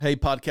Hey,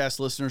 podcast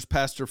listeners,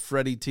 Pastor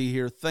Freddie T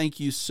here.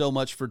 Thank you so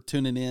much for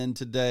tuning in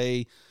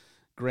today.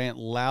 Grant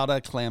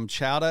Lauda, Clam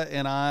Chowda,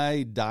 and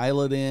I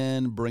dial it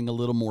in, bring a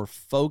little more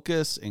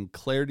focus and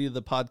clarity to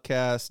the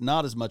podcast.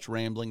 Not as much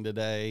rambling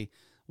today.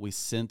 We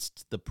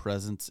sensed the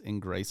presence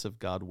and grace of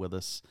God with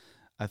us.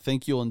 I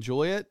think you'll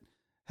enjoy it.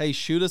 Hey,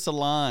 shoot us a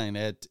line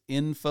at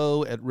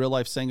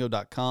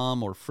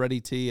info@reallifesango.com or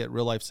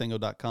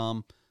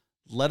freddyt@reallifesango.com.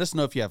 Let us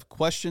know if you have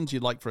questions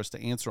you'd like for us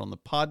to answer on the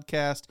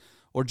podcast,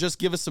 or just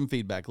give us some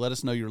feedback. Let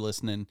us know you're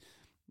listening.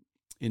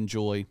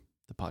 Enjoy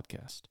the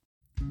podcast.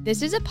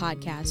 This is a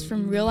podcast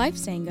from Real Life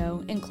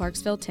Sango in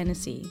Clarksville,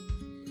 Tennessee.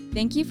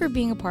 Thank you for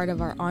being a part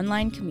of our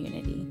online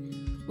community.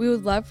 We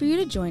would love for you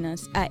to join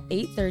us at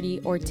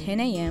 8:30 or 10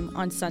 a.m.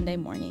 on Sunday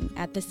morning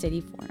at the City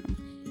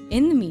Forum.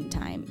 In the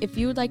meantime, if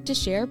you would like to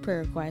share a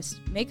prayer request,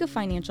 make a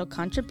financial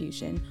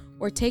contribution,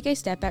 or take a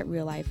step at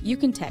Real Life, you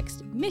can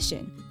text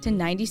MISSION to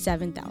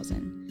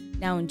 97,000.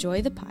 Now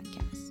enjoy the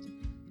podcast.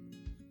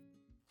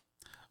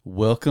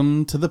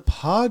 Welcome to the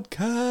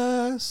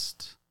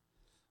podcast.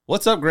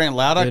 What's up, Grant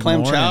Lauda, Good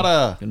Clam morning.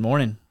 Chowda? Good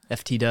morning,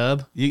 FT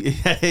Dub.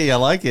 Hey, I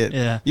like it.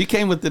 Yeah. You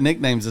came with the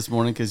nicknames this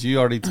morning because you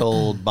already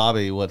told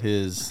Bobby what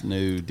his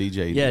new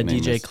DJ Yeah,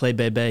 name DJ is. Clay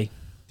Bebe.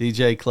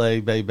 DJ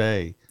Clay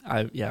Bebe.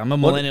 I'm a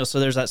millennial, so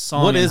there's that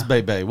song. What is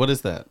Bebe? What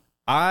is that?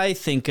 I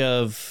think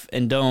of,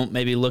 and don't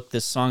maybe look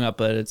this song up,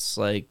 but it's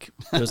like,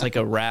 it was like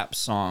a rap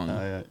song.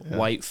 Yeah.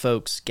 White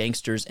folks,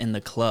 gangsters in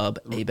the club,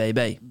 hey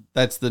baby.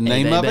 That's the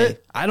name of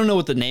it? I don't know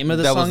what the name of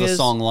the That song was is.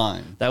 the song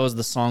line. That was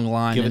the song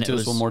line. Give and it to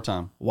us one more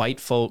time. White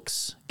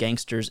folks,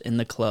 gangsters in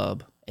the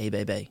club, hey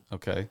baby.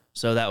 Okay.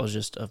 So that was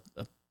just a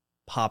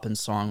poppin'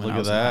 song when Look I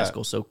was at in high that.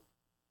 school. So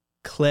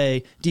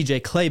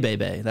DJ Clay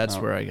Bebe, that's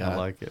where I got I it.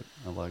 like it.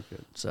 I like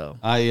it. So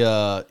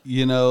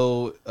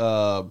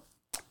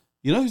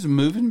You know who's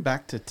moving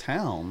back to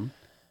town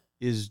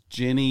is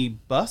Jenny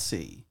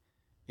Bussey.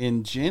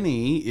 And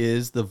Jenny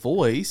is the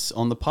voice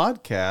on the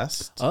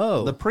podcast.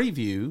 Oh. The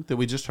preview that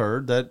we just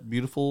heard, that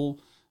beautiful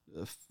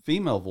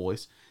female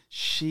voice.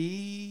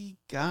 She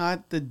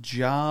got the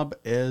job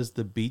as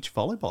the beach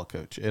volleyball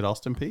coach at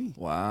Austin Peay.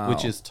 Wow.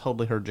 Which is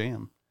totally her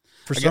jam.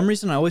 For some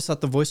reason, I always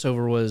thought the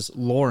voiceover was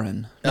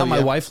Lauren. Not my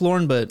yeah. wife,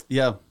 Lauren, but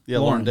Yeah,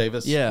 Lauren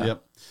Davis. Yeah.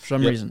 Yep. For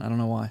some Yep. reason. I don't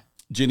know why.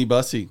 Jenny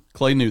Bussey.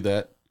 Clay knew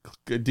that.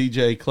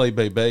 DJ Clay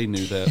Bebe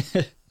knew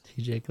that.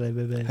 DJ Clay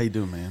Bebe. How you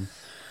doing, man?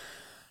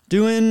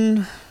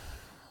 Doing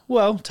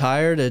well,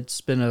 tired. It's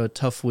been a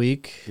tough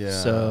week.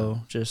 Yeah.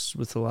 So just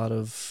with a lot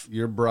of...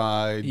 Your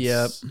bride's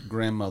Yep.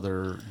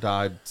 grandmother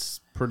died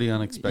pretty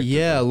unexpectedly.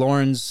 Yeah,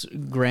 Lauren's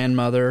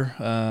grandmother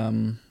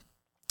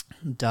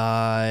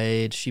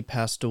died. She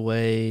passed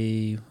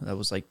away. That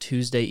was like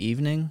Tuesday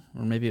evening,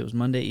 or maybe it was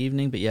Monday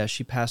evening. But yeah,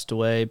 she passed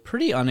away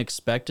pretty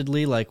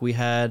unexpectedly. Like we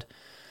had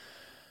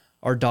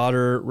our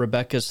daughter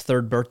Rebecca's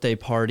 3rd birthday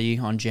party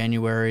on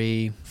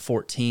January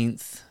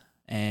 14th,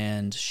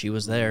 and she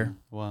was there.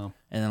 Wow.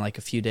 And then like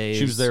a few days,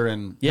 She was there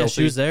and yeah, healthy?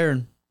 she was there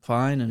and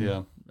fine and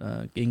Yeah.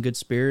 in good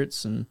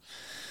spirits. And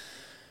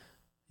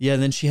yeah,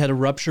 then she had a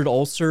ruptured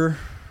ulcer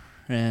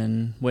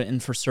and went in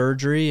for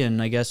surgery.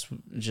 And I guess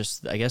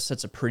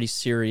that's a pretty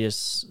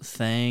serious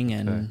thing.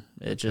 And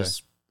it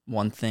just,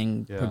 one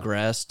thing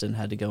progressed and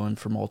had to go in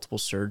for multiple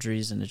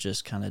surgeries, and it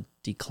just kind of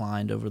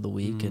declined over the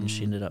week, and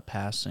she ended up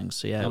passing.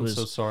 So yeah, I'm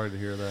so sorry to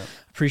hear that.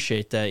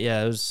 Appreciate that.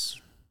 Yeah, it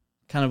was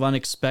kind of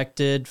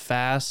unexpected,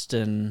 fast,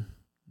 and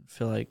I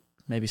feel like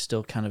maybe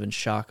still kind of in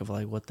shock of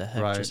like what the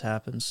heck just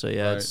happened. So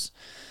yeah, it's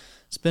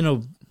been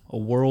a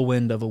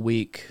whirlwind of a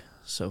week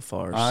so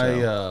far.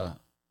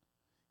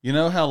 You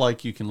know how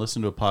like you can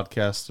listen to a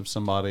podcast of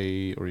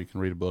somebody, or you can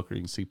read a book, or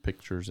you can see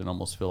pictures and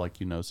almost feel like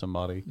you know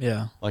somebody.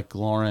 Yeah. Like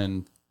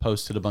Lauren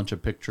posted a bunch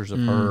of pictures of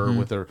her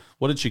with her.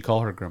 What did she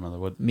call her grandmother?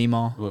 What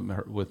Meemaw.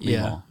 With Meemaw.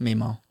 Yeah,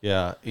 Meemaw.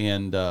 Yeah,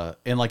 and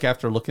like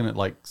after looking at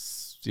like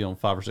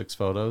 5 or 6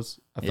 photos,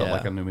 I felt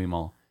like I knew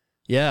Meemaw.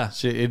 Yeah.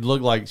 It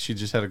looked like she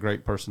just had a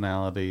great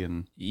personality,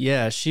 and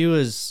yeah, she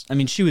was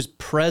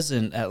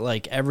present at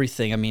like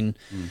everything. I mean,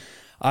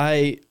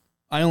 I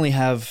only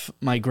have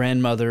my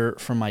grandmother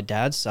from my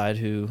dad's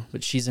side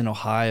but she's in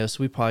Ohio, so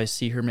we probably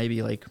see her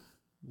maybe like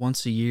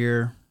once a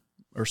year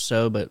or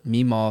so. But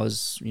Meemaw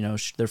is,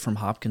 they're from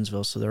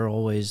Hopkinsville, so they're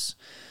always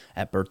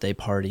at birthday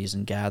parties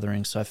and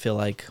gatherings. So I feel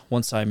like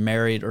once I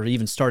married or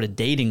even started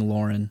dating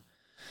Lauren,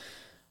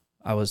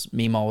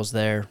 Meemaw was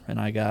there, and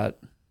I got,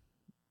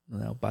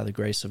 by the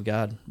grace of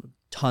God,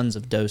 tons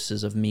of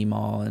doses of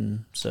Meemaw,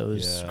 and so it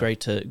was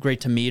great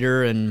to meet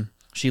her, and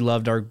she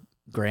loved our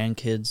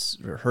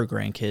grandkids, or her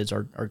grandkids,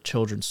 our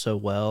children so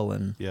well,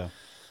 and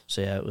so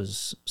yeah, it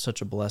was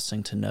such a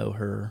blessing to know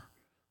her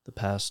the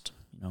past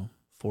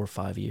 4 or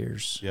 5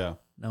 years. Yeah,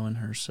 knowing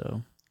her.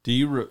 So do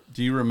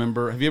you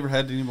remember? Have you ever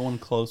had anyone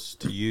close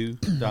to you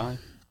die?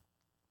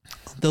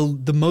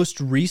 The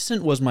most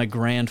recent was my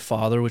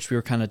grandfather, which we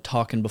were kind of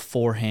talking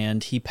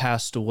beforehand. He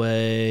passed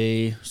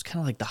away. It was kind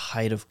of like the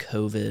height of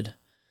COVID.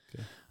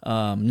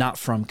 Okay. Not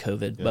from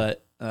COVID,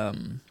 but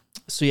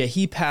so yeah,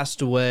 he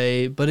passed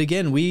away. But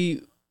again,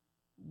 we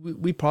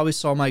we probably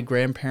saw my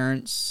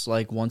grandparents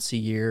like once a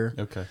year.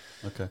 Okay.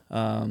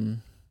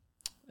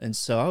 And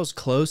so I was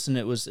close, and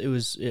it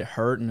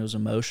hurt, and it was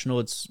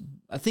emotional.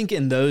 I think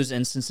in those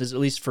instances, at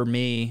least for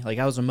me, like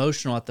I was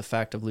emotional at the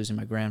fact of losing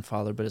my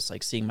grandfather, but it's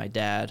like seeing my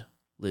dad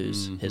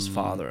lose his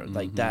father.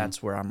 Like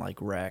that's where I'm like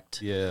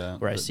wrecked. Yeah.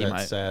 Where I see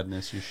my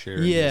sadness you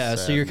share. Yeah.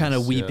 So you're kind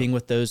of weeping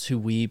with those who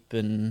weep,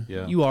 and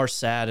Yeah. you are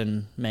sad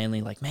and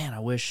mainly like, man, I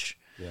wish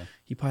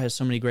he probably has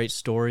so many great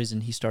stories,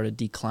 and he started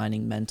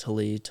declining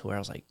mentally to where I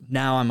was like,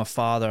 now I'm a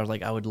father.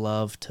 Like I would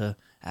love to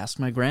ask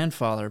my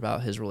grandfather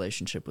about his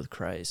relationship with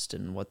Christ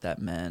and what that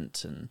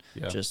meant, and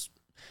just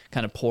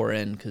kind of pour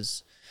in,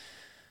 because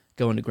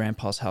going to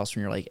grandpa's house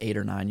when you're like 8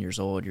 or 9 years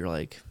old, you're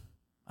like,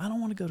 I don't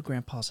want to go to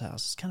grandpa's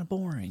house. It's kind of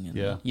boring.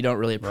 And you don't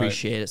really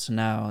appreciate it. So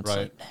now it's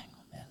like, dang,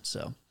 man.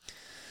 So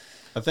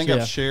I think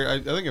I've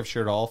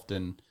shared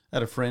often. I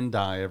had a friend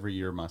die every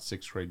year, my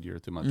 6th grade year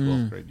through my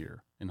 12th grade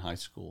year in high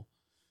school.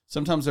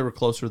 Sometimes they were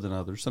closer than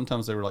others.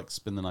 Sometimes they were like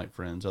spend the night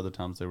friends. Other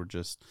times they were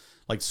just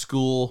like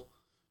school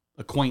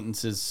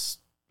acquaintances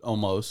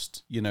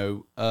almost, you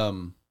know.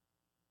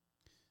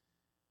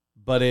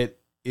 But it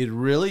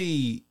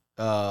really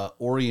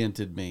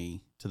oriented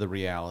me to the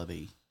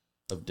reality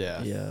of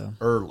death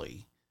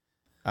early.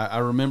 I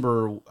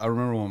remember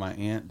when my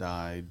aunt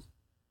died.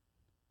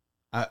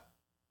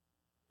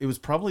 It was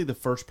probably the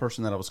first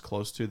person that I was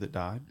close to that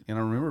died, and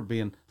I remember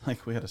being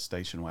like, we had a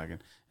station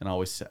wagon, and I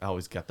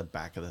always got the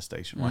back of the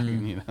station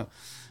wagon. You know,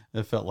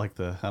 it felt like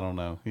I don't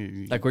know,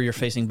 like where you're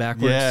facing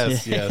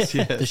backwards. Yes.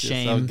 The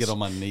shame. I would get on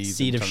my knees.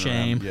 Seat of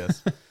shame. Around.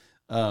 Yes.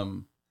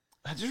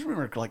 I just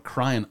remember like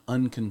crying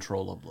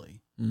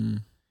uncontrollably.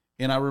 And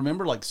I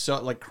remember like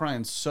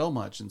crying so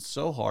much and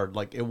so hard.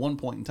 Like at one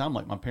point in time,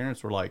 like my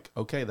parents were like,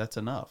 okay, that's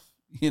enough,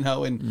 you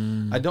know?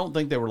 And I don't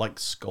think they were like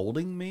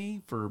scolding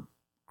me for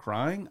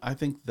crying. I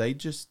think they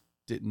just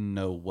didn't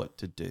know what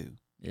to do.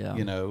 Yeah.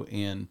 You know,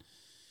 and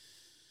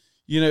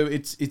you know,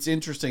 it's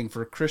interesting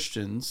for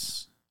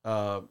Christians,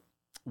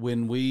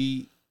 when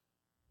we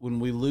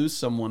lose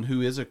someone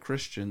who is a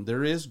Christian,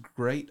 there is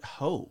great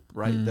hope,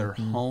 right? They're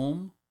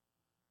home.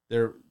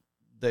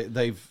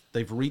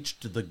 They've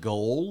reached the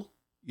goal,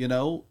 you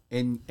know,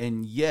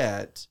 and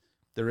yet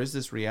there is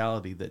this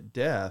reality that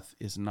death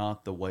is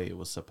not the way it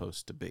was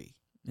supposed to be.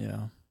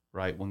 Yeah.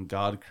 Right? When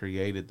God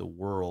created the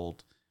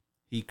world,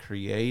 He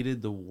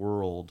created the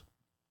world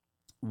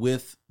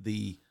with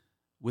the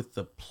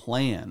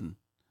plan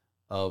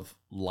of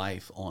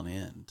life on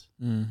end.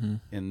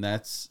 And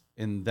that's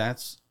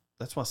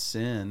why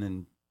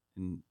sin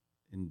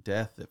and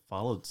death that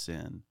followed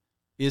sin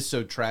is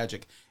so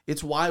tragic.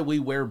 It's why we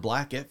wear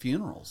black at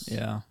funerals.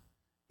 Yeah.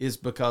 Is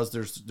because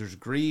there's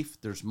grief,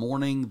 there's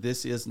mourning.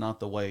 This is not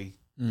the way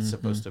it's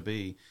supposed to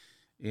be.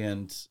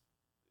 And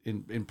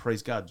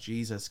praise God,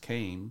 Jesus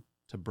came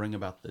to bring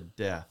about the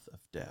death of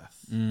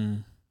death.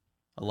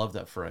 I love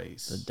that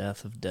phrase. The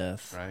death of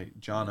death. Right.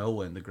 John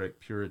Owen, the great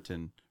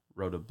Puritan,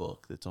 wrote a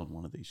book that's on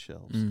one of these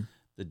shelves.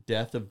 The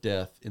death of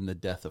death in the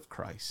death of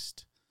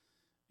Christ.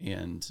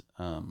 And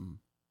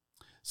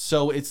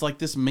so it's like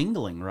this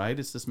mingling, right?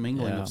 It's this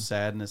mingling of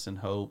sadness and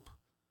hope,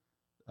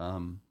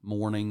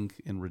 mourning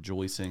and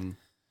rejoicing.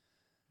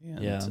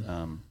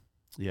 And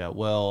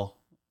well,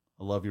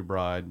 I love your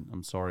bride.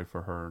 I'm sorry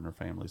for her and her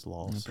family's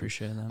loss. I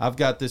appreciate that. I've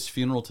got this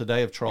funeral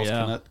today of Charles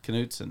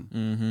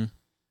Knutson.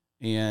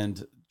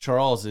 And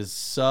Charles was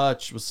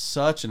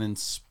such an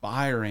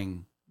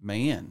inspiring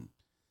man.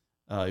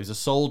 He was a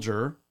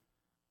soldier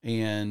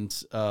and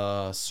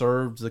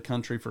served the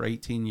country for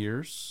 18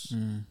 years.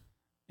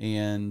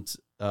 And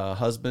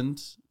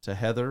husband to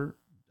Heather,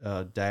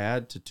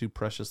 dad to 2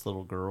 precious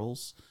little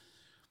girls.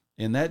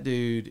 And that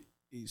dude,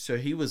 so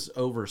he was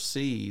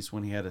overseas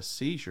when he had a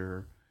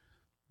seizure.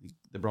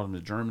 They brought him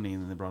to Germany,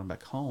 and then they brought him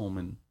back home.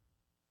 And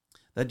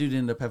that dude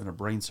ended up having a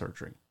brain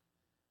surgery.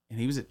 And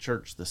he was at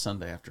church the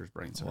Sunday after his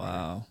brain surgery.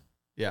 Wow.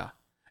 Yeah.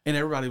 And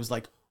everybody was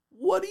like,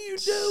 what are you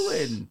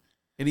doing?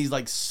 And he's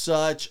like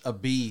such a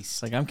beast.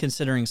 It's like, I'm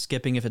considering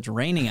skipping if it's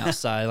raining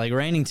outside, like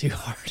raining too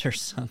hard or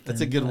something.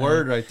 That's a good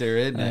word right there,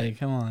 isn't it? Hey,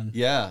 come on.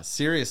 Yeah,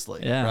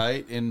 seriously. Yeah.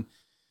 Right? And,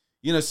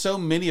 you know, so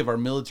many of our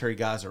military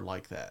guys are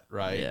like that,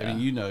 right? Yeah. I mean,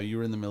 you know, you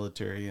were in the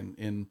military,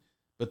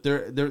 but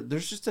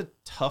there's just a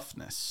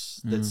toughness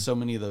that so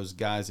many of those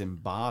guys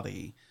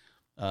embody.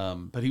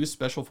 But he was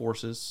Special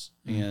Forces,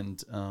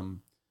 and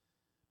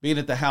being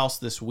at the house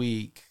this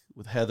week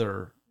with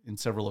Heather and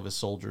several of his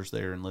soldiers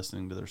there and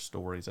listening to their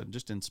stories, I'm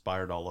just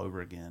inspired all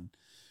over again.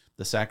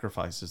 The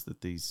sacrifices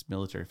that these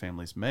military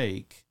families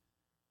make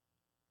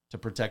to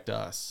protect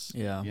us,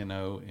 you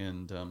know,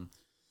 and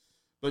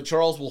but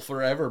Charles will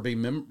forever be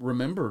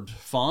remembered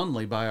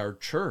fondly by our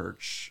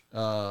church,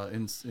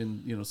 in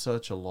you know,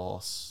 such a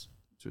loss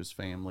to his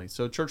family.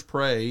 So church,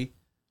 pray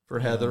for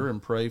Heather and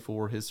pray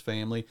for his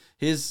family.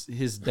 His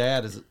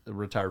dad is a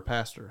retired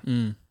pastor,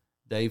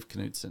 Dave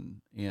Knutson,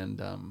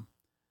 and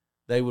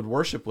they would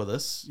worship with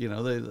us, you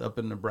know, they up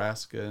in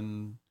Nebraska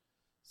and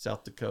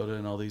South Dakota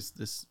and all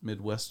this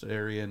Midwest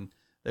area, and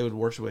they would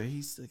worship with.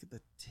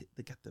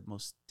 They got the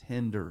most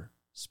tender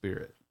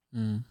spirit.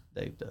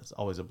 Dave does.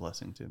 Always a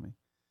blessing to me.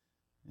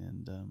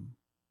 And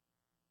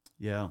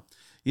yeah,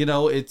 you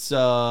know, it's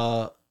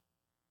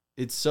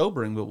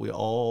sobering, but we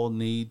all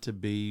need to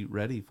be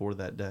ready for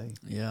that day.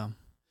 Yeah.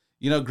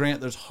 You know, Grant,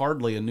 there's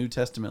hardly a New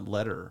Testament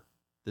letter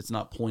that's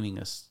not pointing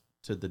us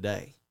to the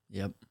day.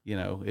 Yep. You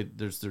know,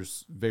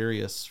 there's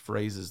various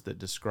phrases that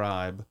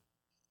describe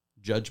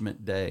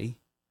Judgment Day,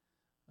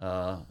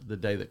 the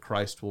day that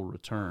Christ will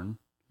return.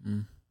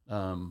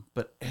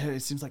 But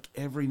it seems like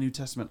every New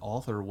Testament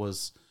author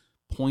was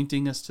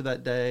pointing us to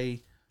that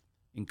day,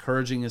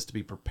 encouraging us to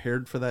be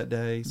prepared for that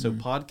day. So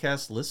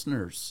podcast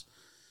listeners,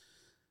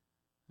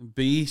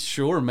 be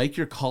sure, make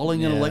your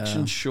calling and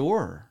election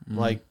sure.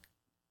 Like,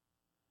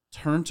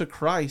 turn to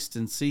Christ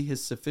and see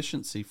his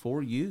sufficiency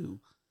for you,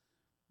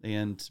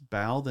 and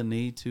bow the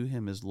knee to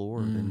him as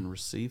Lord and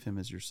receive him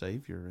as your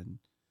Savior, and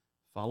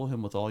follow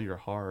him with all your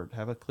heart.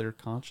 Have a clear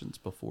conscience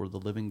before the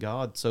living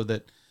God, so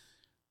that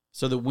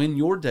when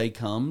your day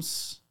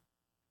comes,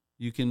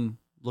 you can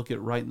look it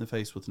right in the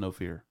face with no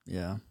fear.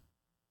 Yeah.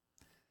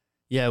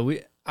 Yeah, I was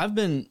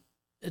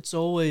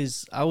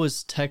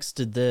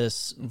texted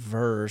this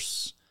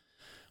verse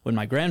when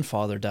my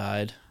grandfather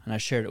died, and I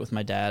shared it with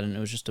my dad, and it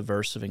was just a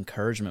verse of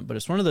encouragement. But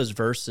it's one of those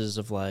verses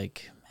of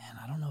like, man,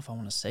 I don't know if I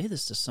want to say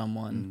this to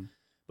someone.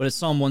 But it's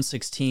Psalm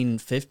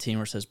 116:15,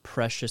 where it says,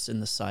 "Precious in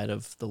the sight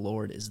of the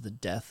Lord is the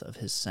death of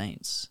his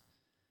saints."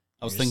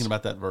 I was thinking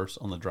about that verse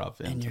on the drive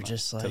in, and you're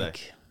just like, today.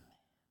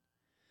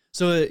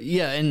 So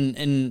yeah,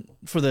 and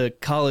for the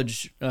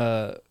college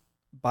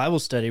Bible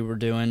study we're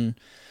going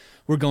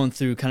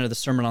through kind of the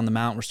Sermon on the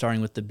Mount. We're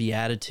starting with the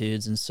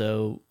Beatitudes, and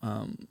so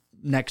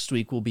next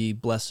week will be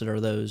 "Blessed are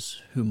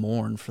those who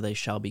mourn, for they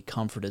shall be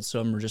comforted."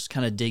 So we're just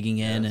kind of digging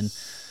in and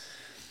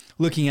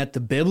looking at the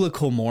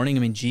biblical mourning. I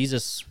mean,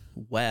 Jesus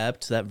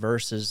wept. That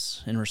verse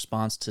is in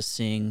response to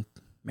seeing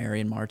Mary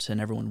and Martha and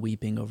everyone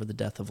weeping over the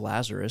death of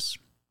Lazarus.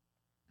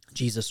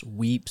 Jesus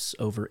weeps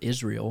over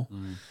Israel.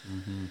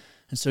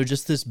 And so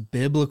just this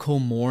biblical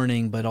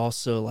mourning, but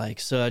also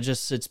like,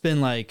 it's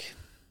been like,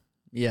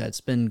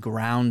 it's been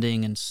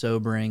grounding and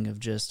sobering of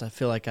just, I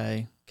feel like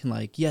I can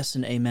like, yes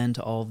and amen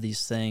to all of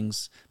these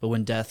things. But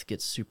when death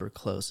gets super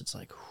close, it's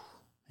like,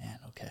 man,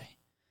 okay.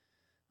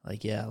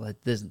 Like,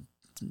 like this,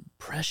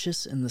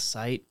 precious in the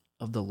sight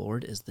of the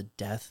Lord is the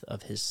death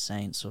of his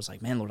saints. So it's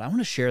like, man, Lord, I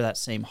want to share that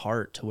same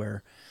heart to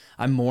where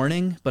I'm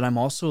mourning, but I'm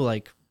also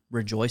like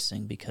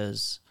rejoicing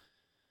because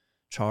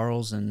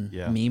Charles and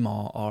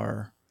Meemaw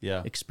are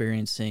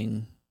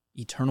experiencing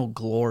eternal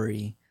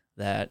glory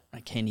that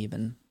I can't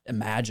even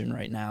imagine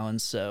right now.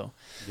 And so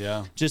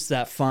just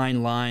that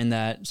fine line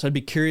so I'd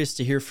be curious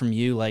to hear from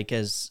you, like,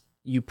 as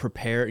you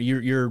prepare,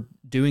 you're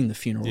doing the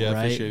funeral,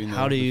 right?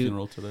 How do you,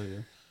 funeral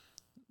today,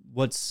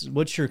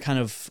 what's your kind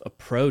of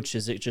approach?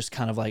 Is it just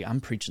kind of like,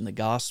 I'm preaching the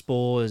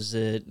gospel? Is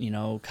it,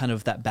 kind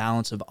of that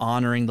balance of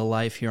honoring the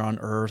life here on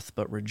earth,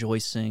 but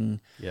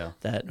rejoicing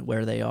that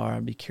where they are?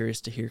 I'd be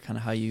curious to hear kind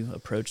of how you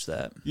approach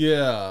that.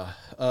 Yeah.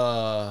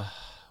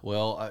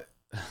 Well,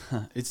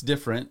 it's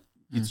different.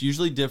 It's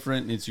usually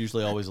different, and it's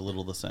usually always a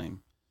little the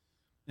same.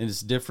 And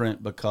it's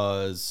different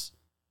because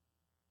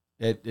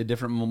at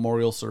different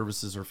memorial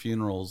services or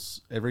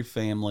funerals, every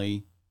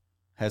family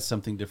has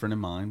something different in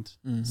mind.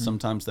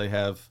 Sometimes they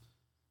have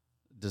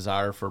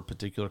desire for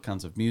particular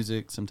kinds of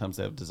music. Sometimes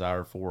they have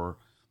desire for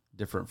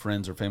different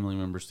friends or family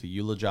members to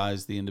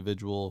eulogize the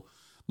individual.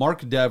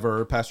 Mark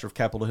Dever, pastor of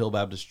Capitol Hill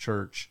Baptist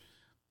Church,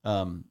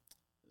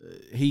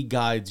 he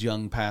guides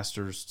young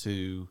pastors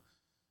to,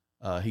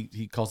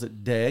 he calls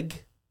it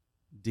DEG,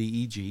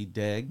 D-E-G,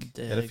 DEG,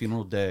 at a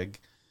funeral, DEG.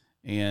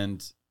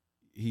 And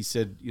he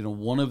said,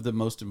 one of the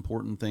most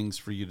important things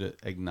for you to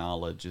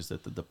acknowledge is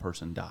that the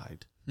person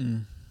died.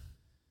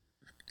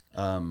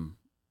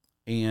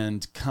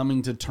 And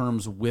coming to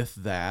terms with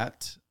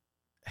that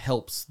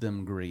helps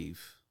them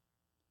grieve.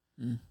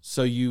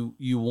 So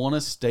you want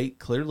to state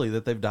clearly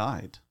that they've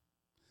died.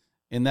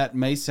 And that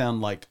may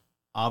sound like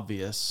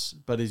obvious,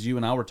 but as you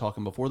and I were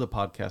talking before the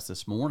podcast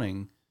this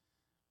morning,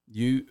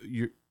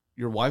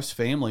 your wife's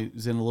family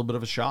is in a little bit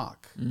of a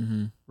shock,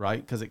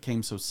 right? Because it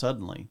came so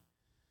suddenly.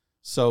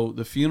 So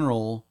the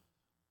funeral,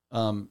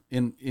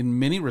 in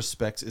many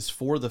respects, is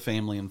for the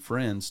family and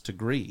friends to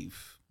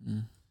grieve.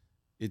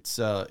 It's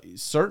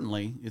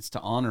certainly it's to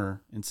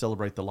honor and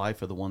celebrate the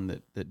life of the one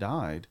that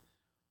died,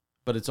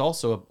 but it's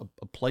also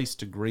a place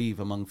to grieve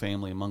among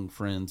family, among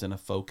friends, in a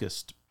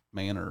focused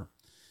manner.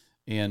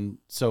 And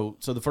so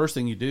the first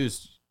thing you do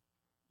is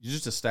you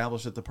just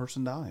establish that the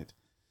person died.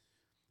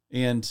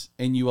 And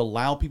you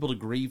allow people to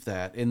grieve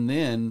that. And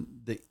then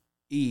the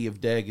E of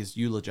DEG is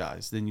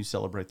eulogize. Then you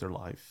celebrate their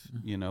life,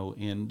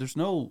 and there's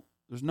no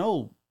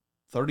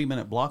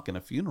 30-minute block in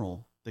a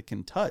funeral that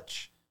can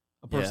touch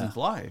a person's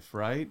life.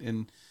 Right.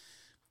 And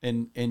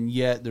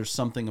yet there's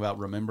something about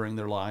remembering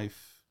their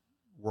life,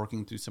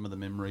 working through some of the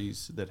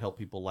memories that help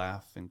people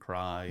laugh and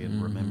cry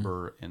and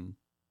remember and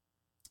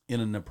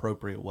in an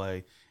appropriate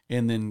way.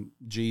 And then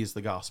G is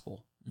the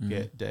gospel,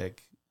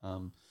 DEG.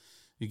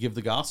 You give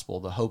the gospel,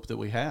 the hope that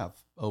we have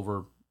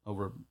over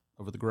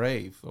the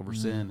grave, over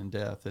sin and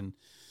death. And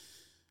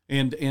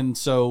And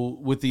so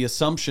with the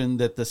assumption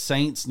that the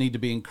saints need to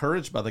be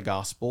encouraged by the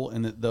gospel,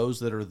 and that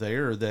those that are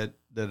there that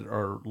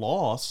are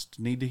lost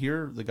need to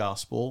hear the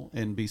gospel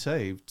and be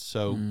saved.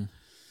 So,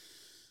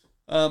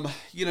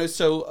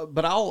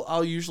 but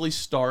I'll usually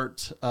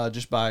start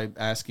just by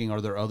asking, are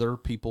there other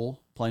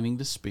people planning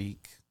to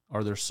speak?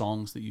 Are there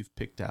songs that you've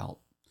picked out?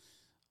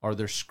 Are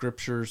there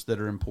scriptures that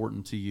are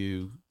important to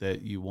you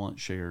that you want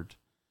shared?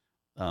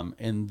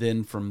 And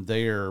then from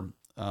there,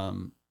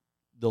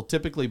 there'll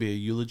typically be a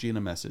eulogy and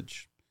a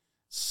message.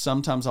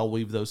 Sometimes I'll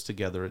weave those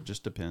together. It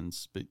just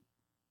depends. But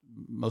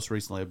most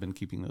recently, I've been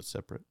keeping those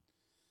separate.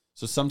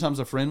 So sometimes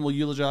a friend will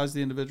eulogize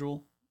the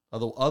individual.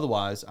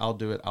 Otherwise, I'll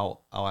do it.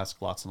 I'll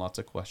ask lots and lots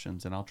of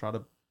questions, and I'll try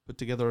to put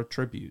together a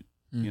tribute,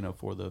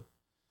 for the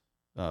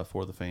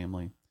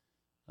family.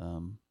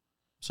 And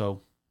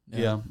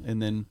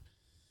then,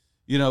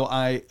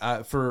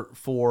 I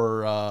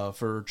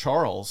for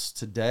Charles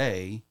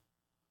today,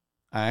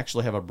 I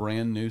actually have a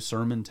brand new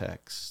sermon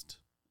text,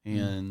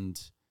 and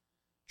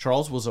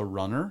Charles was a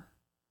runner.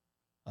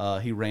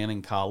 He ran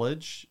in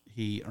college.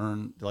 He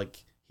earned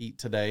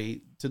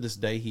to this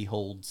day he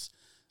holds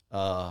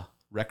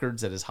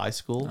records at his high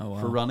school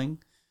for running.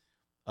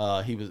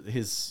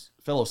 His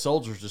fellow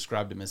soldiers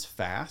described him as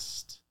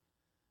fast,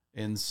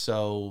 and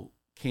so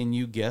can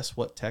you guess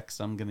what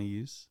text I'm going to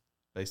use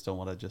based on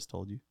what I just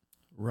told you?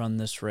 Run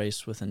this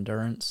race with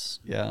endurance.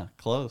 Yeah,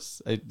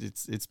 close.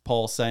 It's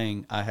Paul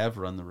saying, "I have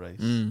run the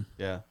race."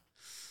 Yeah.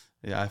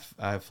 I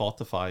have fought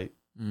the fight.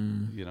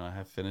 I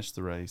have finished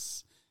the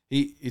race.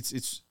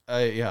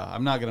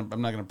 I'm not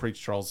gonna preach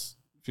Charles'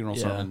 funeral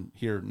sermon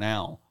here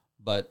now,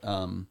 but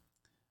I'm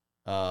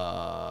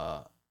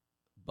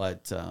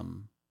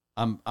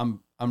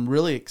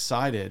really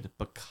excited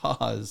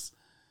because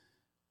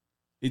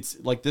it's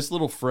like this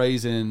little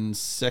phrase in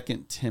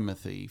 2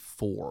 Timothy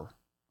 4.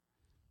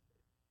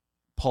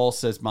 Paul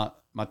says, my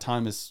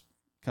time has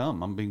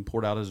come. I'm being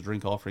poured out as a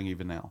drink offering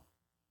even now.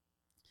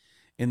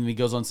 And then he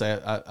goes on to say,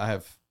 I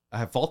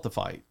have fought the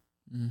fight.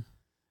 And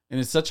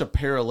it's such a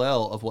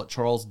parallel of what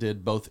Charles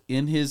did both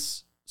in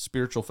his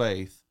spiritual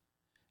faith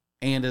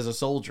and as a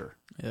soldier.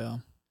 Yeah.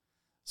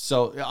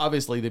 So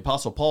obviously the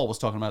Apostle Paul was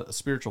talking about a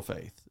spiritual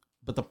faith,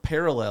 but the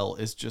parallel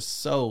is just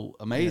so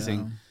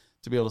amazing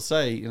to be able to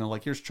say,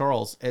 here's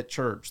Charles at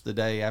church the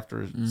day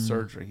after his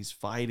surgery. He's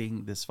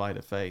fighting this fight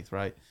of faith,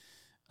 right?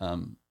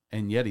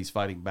 And yet he's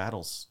fighting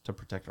battles to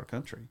protect our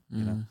country,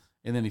 And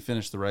then he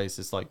finished the race.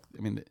 It's like,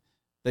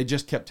 they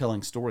just kept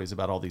telling stories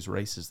about all these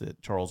races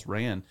that Charles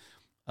ran.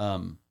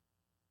 I've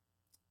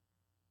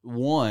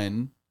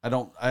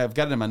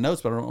got it in my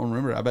notes, but I don't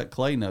remember. I bet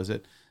Clay knows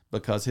it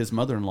because his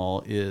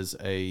mother-in-law is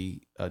a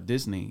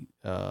Disney.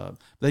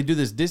 They do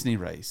this Disney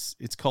race.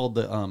 It's called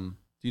do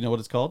you know what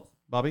it's called,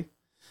 Bobby?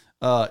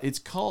 It's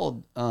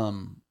called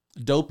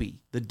Dopey.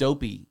 The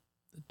Dopey.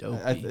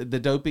 The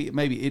Dopey.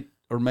 Maybe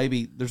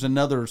there's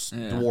another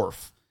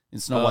dwarf in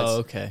Snow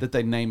White that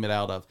they name it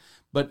out of.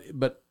 But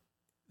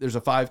there's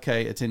a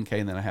 5K, a 10K,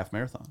 and then a half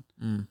marathon.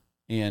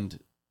 And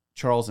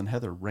Charles and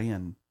Heather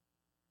ran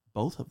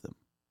both of them.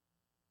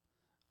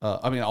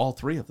 All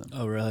three of them.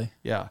 Oh, really?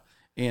 Yeah.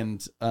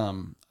 And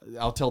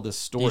I'll tell this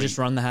story. You just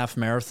run the half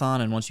marathon,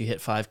 and once you hit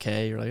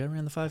 5K, you're like, I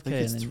ran the 5K. I think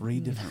it's three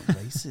different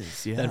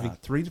races. Yeah,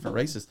 three different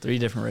races. 3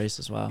 different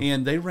races, wow.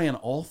 And they ran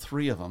all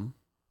 3 of them.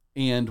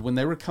 And when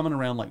they were coming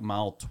around like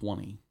mile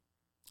 20,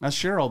 I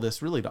share all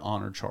this really to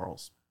honor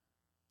Charles.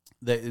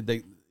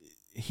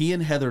 He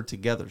and Heather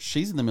together,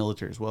 she's in the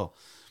military as well,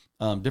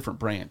 different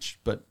branch.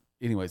 But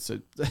anyway, so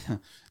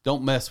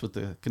don't mess with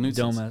the Knutsons.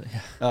 Don't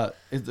mess.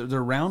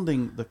 They're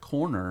rounding the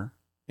corner,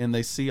 and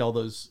they see all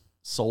those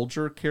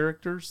soldier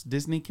characters,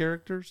 Disney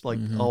characters, like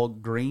all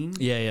green.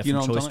 Yeah,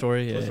 from Toy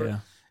Story. Yeah.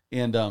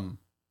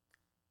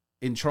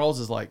 And Charles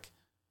is like,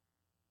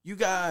 you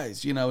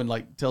guys, and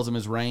like tells him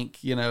his rank,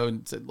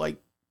 and said, like,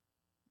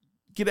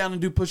 get down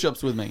and do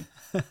push-ups with me.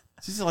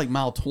 This is like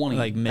mile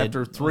 20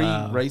 after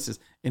 3 races.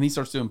 And he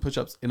starts doing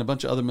push-ups, and a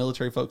bunch of other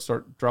military folks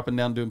start dropping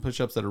down doing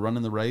push-ups that are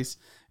running the race.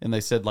 And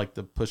they said like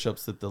the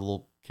push-ups that the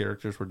little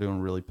characters were doing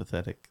were really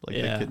pathetic. Like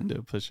they couldn't do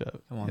a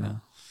push-up. Come on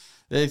now.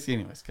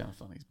 Anyway, it's kind of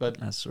funny. But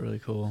that's really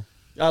cool.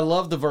 I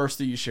love the verse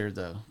that you shared,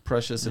 though.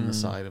 Precious in the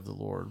sight of the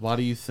Lord. Why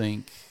do you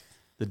think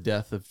the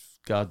death of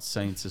God's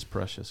saints is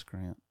precious,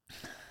 Grant?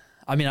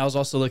 I was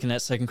also looking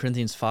at 2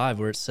 Corinthians 5,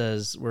 where it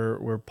says,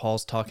 where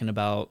Paul's talking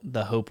about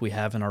the hope we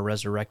have in our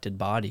resurrected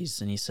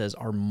bodies. And he says,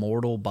 our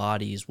mortal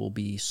bodies will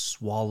be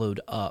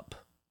swallowed up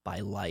by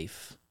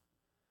life.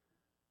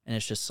 And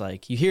it's just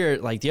like, you hear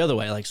it like the other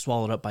way, like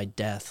swallowed up by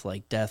death,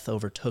 like death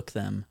overtook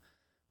them.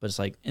 But it's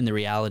like in the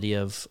reality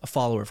of a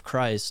follower of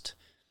Christ,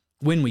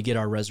 when we get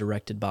our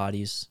resurrected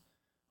bodies,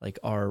 like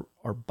our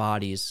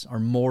bodies, our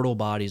mortal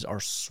bodies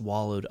are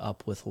swallowed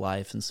up with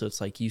life. And so it's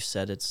like you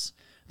said, it's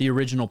the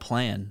original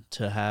plan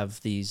to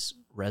have these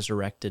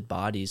resurrected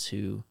bodies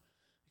who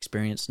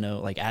experience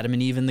like Adam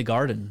and Eve in the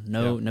garden,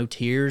 no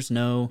tears,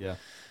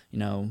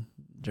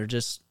 they're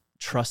just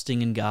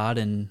trusting in God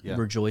and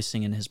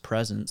rejoicing in his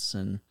presence.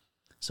 And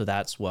so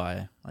that's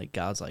why like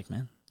God's like,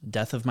 man,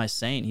 death of my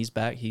saint, he's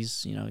back.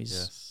 He's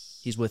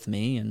he's with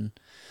me, and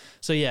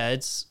so yeah,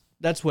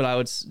 that's what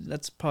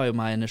that's probably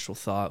my initial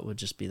thought would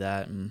just be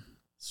that, and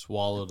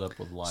swallowed up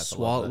with life.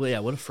 Swallow, yeah,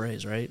 what a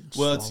phrase, right?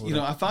 Well, it's,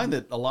 I find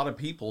that a lot of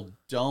people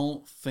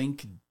don't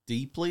think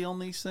deeply on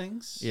these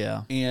things.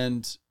 Yeah.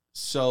 And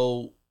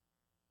so,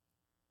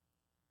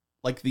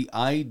 like, the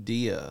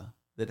idea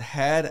that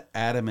had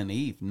Adam and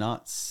Eve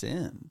not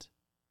sinned,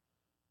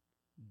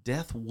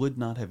 death would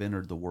not have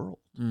entered the world.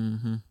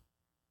 Mm-hmm.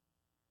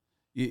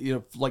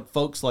 Like,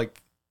 folks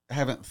like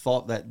haven't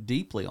thought that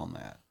deeply on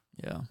that.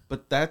 Yeah.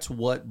 But that's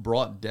what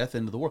brought death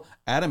into the world.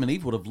 Adam and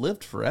Eve would have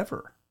lived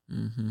forever.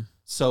 Mm-hmm.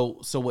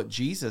 So what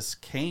Jesus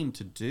came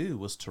to do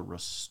was to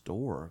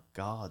restore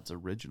God's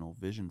original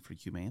vision for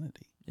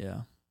humanity.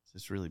 Yeah.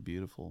 It's really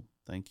beautiful.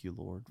 Thank you,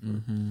 Lord,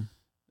 for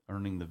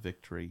earning the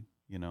victory,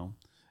 And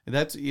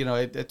that's,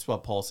 that's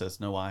what Paul says,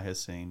 no eye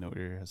has seen, no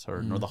ear has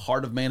heard, nor the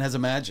heart of man has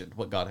imagined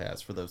what God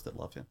has for those that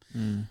love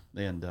him.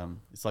 And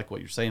it's like what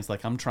you're saying. It's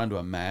like I'm trying to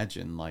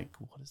imagine, like,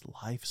 what is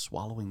life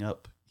swallowing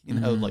up,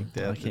 like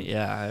death.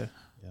 Yeah.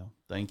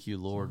 Thank you,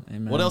 Lord.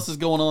 Amen. What else is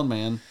going on,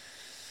 man?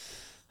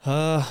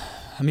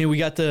 We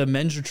got the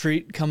men's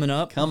retreat coming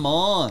up. Come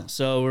on.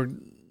 So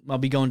I'll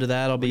be going to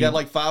that. We got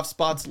like 5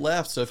 spots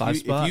left. So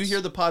if you hear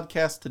the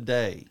podcast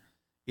today,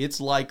 it's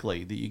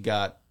likely that you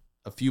got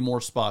a few more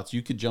spots.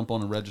 You could jump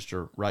on and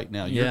register right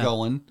now. You're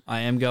going.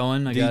 I am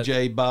going. What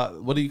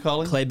do you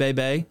call him? Clay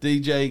Bay.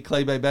 DJ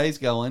Clay Bay's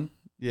going.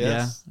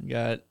 Yes.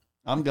 Yeah.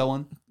 I'm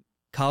going.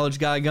 College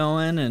guy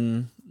going,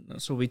 and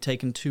so we'll be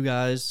taking 2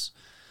 guys.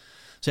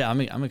 So yeah,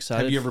 I'm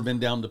excited. Have you ever been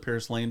down to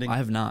Paris Landing? I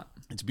have not.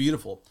 It's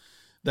beautiful.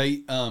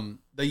 They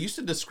used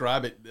to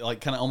describe it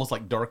like kind of almost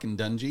like dark and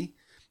dungy,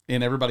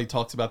 and everybody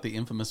talks about the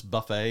infamous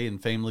buffet,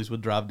 and families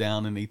would drive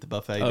down and eat the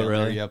buffet down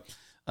really? there.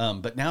 Yeah.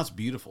 But now it's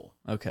beautiful.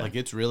 Okay. Like,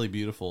 it's really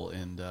beautiful,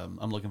 and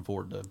I'm looking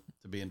forward to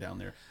being down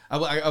there.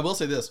 I will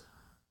say this.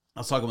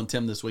 I was talking with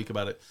Tim this week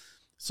about it.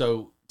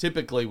 So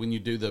typically when you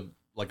do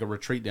a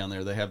retreat down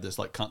there, they have this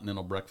like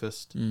continental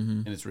breakfast,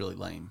 and it's really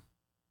lame.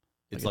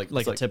 It's like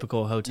a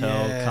typical hotel.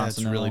 Yeah, continental.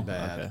 it's really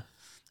bad. Okay.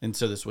 And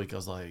so this week I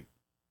was like,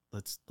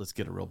 let's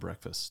get a real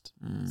breakfast.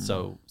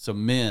 So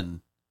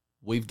men,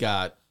 we've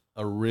got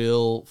a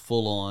real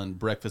full-on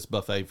breakfast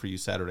buffet for you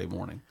Saturday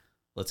morning.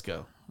 Let's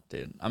go.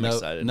 Dude, I'm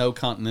excited. No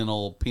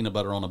continental peanut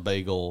butter on a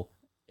bagel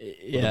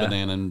with a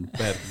banana and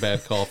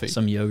bad coffee.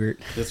 Some yogurt.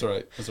 That's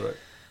right.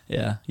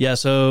 Yeah. Yeah.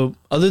 So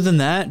other than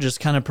that, just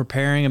kind of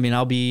preparing.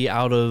 I'll be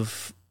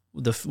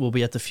we'll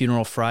be at the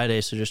funeral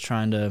Friday. So just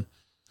trying to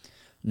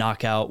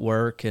knock out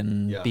work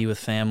and be with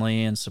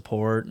family and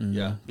support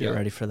and get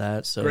ready for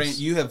that. So Grant,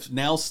 you have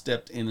now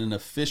stepped in an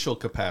official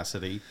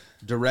capacity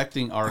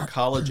directing our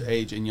college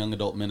age and young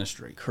adult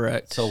ministry.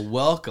 Correct. So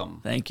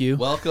welcome. Thank you.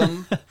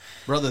 Welcome.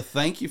 Brother,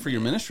 thank you for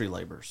your ministry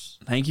labors.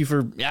 Thank you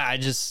for,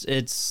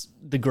 it's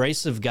the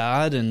grace of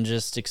God, and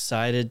just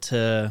excited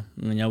to,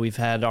 we've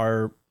had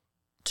our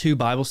 2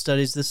 Bible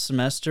studies this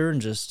semester,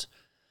 and just,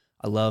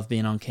 I love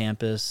being on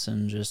campus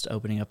and just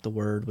opening up the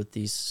Word with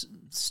these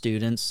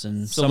students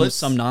and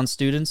some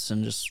non-students,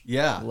 and just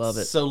love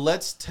it. So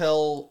let's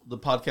tell the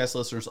podcast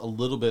listeners a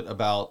little bit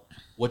about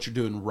what you're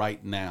doing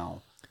right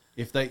now.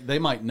 If they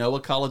might know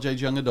a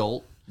college-age young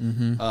adult,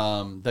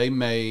 they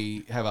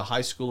may have a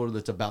high schooler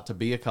that's about to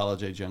be a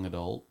college-age young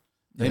adult.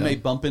 They may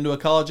bump into a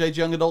college-age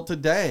young adult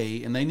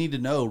today, and they need to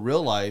know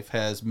Real Life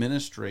has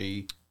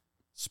ministry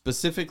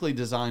specifically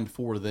designed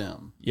for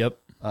them. Yep.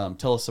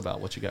 Tell us about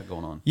what you got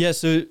going on. Yeah,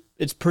 so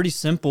it's pretty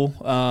simple.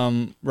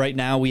 Right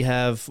now we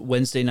have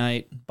Wednesday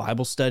night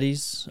Bible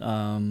studies,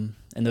 and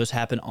those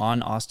happen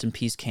on Austin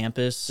Peay's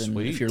campus. And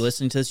Sweet. If you're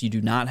listening to this, you do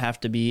not have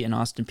to be an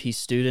Austin Peay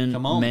student.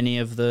 Come on. Many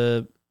of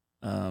the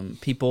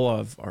people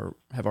have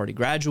already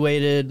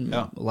graduated,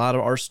 a lot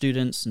of our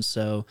students, and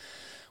so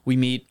we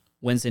meet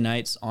Wednesday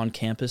nights on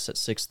campus at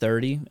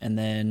 6:30, and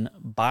then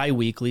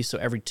bi-weekly, so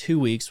every 2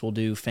 weeks, we'll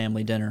do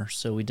family dinner.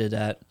 So we did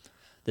that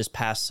this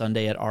past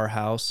Sunday at our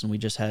house, and we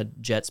just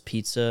had Jets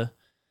Pizza,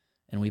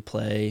 and we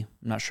play,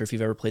 I'm not sure if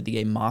you've ever played the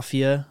game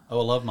Mafia. Oh,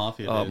 I love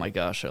Mafia, Oh dude. my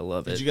gosh, I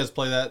love it. Did you guys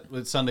play that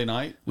with Sunday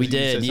night? We Did you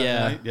say did, Sunday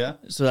yeah. night? Yeah.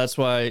 So that's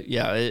why,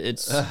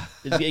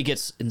 it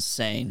gets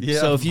insane. Yeah,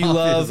 so if you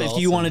Mafia is if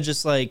you want to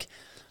just like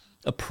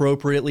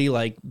appropriately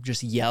like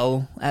just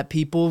yell at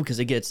people, because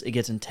it gets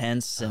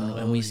intense,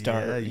 and we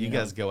start. Yeah, you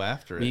guys go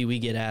after it. We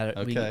get at it.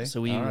 Okay,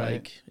 We all right.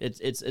 like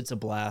it's a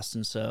blast,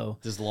 and so.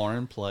 Does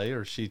Lauren play,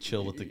 or she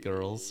chill with the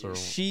girls? Or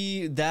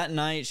That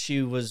night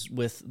she was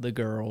with the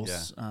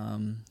girls,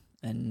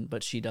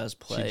 but she does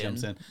play. she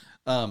jumps in.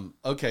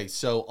 Okay,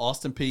 so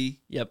Austin Peay.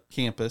 Yep.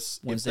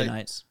 Campus Wednesday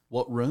nights.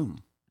 What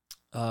room?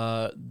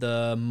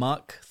 The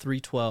Muck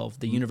 312,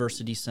 the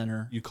University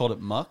Center. You called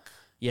it Muck?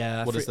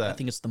 Yeah. What is that? I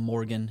think it's the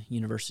Morgan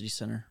University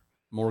Center.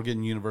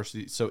 Morgan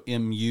University. So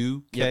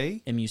MUK?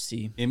 Yep.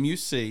 MUC.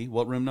 MUC.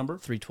 What room number?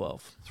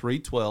 312.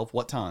 312.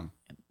 What time?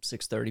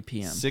 6:30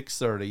 p.m.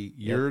 6:30.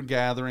 You're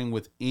gathering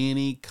with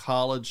any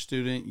college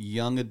student,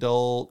 young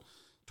adult,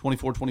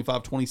 24,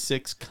 25,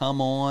 26 come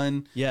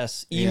on.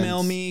 Yes. Email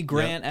And- me,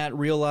 Grant at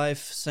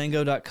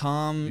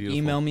reallifesango.com. Beautiful.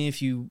 Email me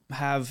if you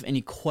have any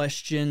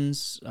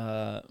questions.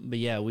 But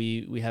yeah,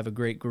 we have a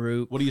great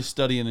group. What are you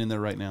studying in there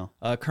right now?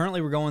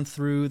 Currently, we're going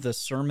through the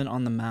Sermon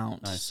on the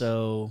Mount. Nice.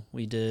 So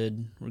we're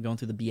going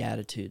through the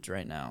Beatitudes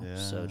right now. Yeah.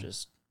 So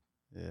just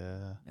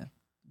Yeah.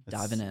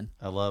 diving in.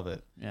 I love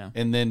it. Yeah.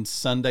 And then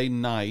Sunday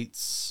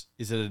nights,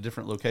 is it a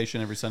different location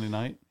every Sunday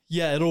night?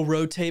 Yeah, it'll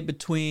rotate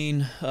between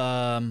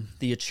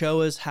the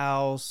Ochoa's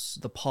house,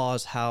 the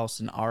Paw's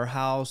house, and our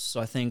house. So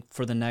I think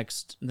for the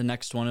next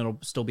one, it'll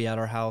still be at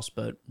our house,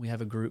 but we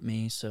have a group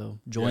me. So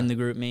join the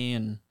group me,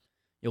 and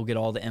you'll get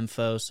all the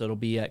info. So it'll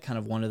be at kind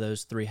of one of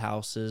those 3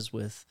 houses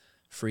with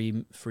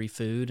free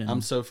food. And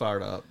I'm so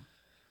fired up.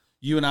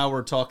 You and I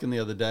were talking the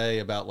other day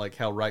about like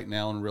how right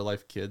now in Real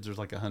Life Kids, there's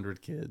like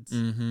 100 kids,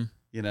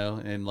 you know,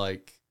 and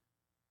like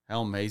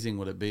how amazing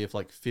would it be if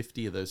like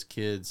 50 of those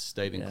kids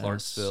stayed in Yes.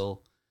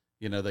 Clarksville?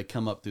 You know, they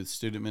come up through the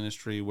student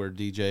ministry where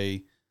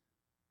DJ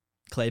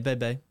Clay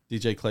Bebe.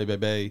 Clay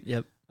Bebe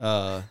Yep.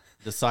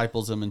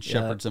 disciples them and Yeah.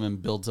 shepherds them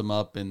and builds them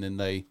up, and then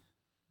they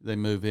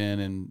move in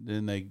and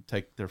then they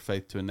take their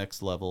faith to a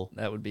next level.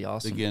 That would be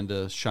awesome. Begin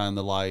to shine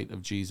the light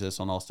of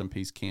Jesus on Austin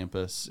Peace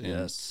campus. And,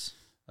 Yes.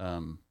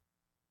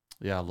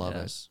 yeah, I love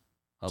Yes.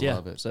 it. I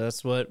love it. So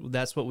that's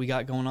what we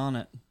got going on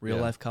at Real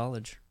Yeah. Life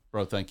College.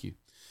 Bro, thank you.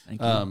 Thank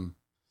you.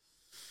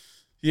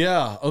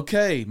 Yeah,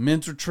 okay.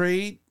 Men's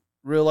retreat,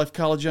 Real Life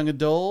College Young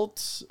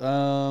Adults.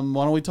 Why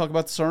don't we talk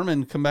about the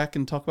sermon? Come back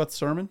and talk about the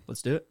sermon.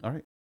 Let's do it. All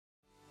right.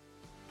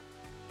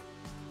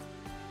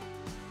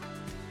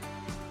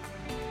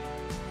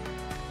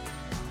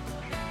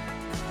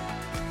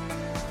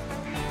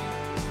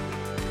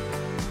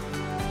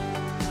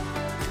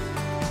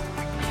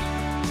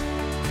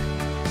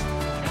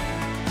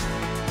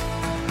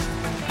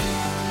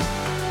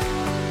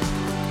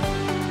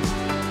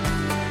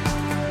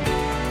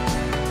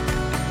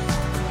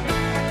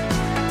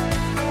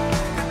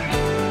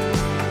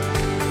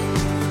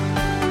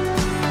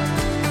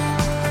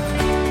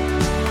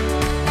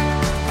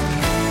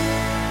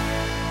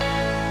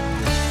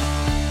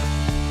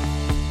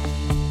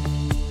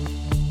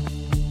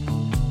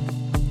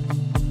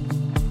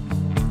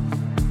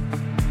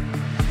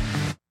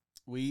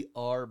 We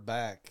are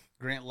back.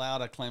 Grant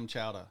Lauda, Clam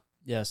Chowda.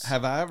 Yes.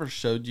 Have I ever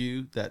showed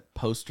you that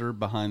poster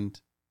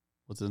behind,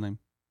 what's his name?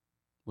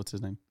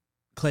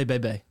 Clay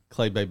Bebe.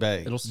 Clay Bebe.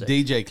 It'll stick.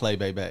 DJ Clay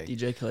Bebe.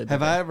 DJ Clay Bebe.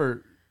 Have I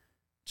ever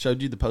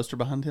showed you the poster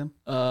behind him?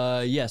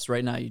 Yes,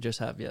 right now you just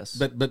have, yes.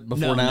 But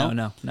before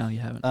now? No, you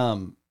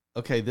haven't.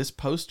 Okay, this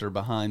poster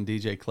behind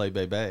DJ Clay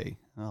Bebe.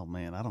 Oh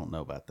man, I don't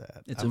know about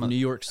that. It's of New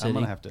York City. I'm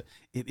gonna have to.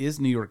 It is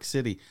New York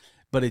City,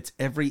 but it's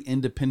every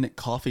independent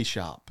coffee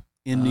shop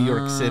in New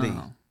York City.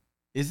 Oh.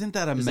 Isn't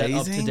that Is amazing? that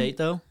up to date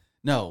though?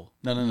 No.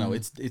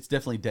 It's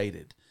definitely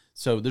dated.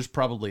 So there's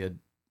probably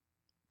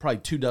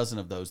 24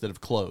 of those that have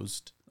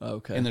closed,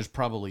 Okay. and there's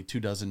probably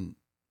 24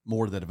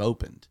 more that have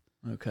opened.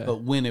 Okay.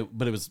 But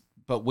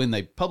when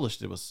they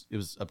published it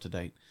was up to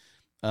date.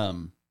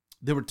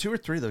 There were 2 or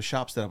 3 of those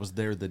shops that I was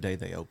there the day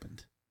they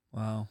opened.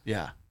 Wow.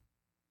 Yeah,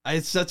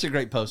 it's such a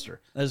great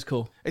poster. That is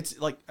cool. It's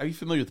like, are you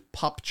familiar with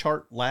Pop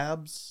Chart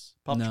Labs?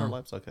 Pop No. Chart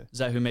Labs, okay. Is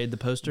that who made the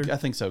poster? I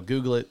think so.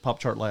 Google it, Pop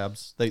Chart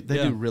Labs. They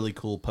Yeah. do really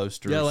cool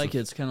posters. Yeah, I like it.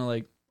 It's kind of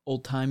like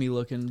old timey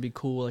looking. Be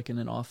cool, like in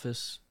an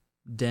office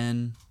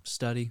den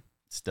study,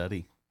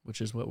 Study. which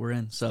is what we're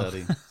in. So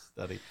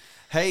Study.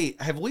 Hey,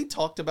 have we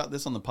talked about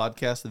this on the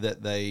podcast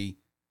that they,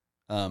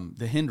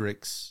 the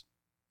Hendricks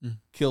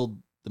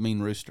killed the mean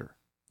rooster?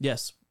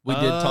 yes, We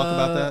did talk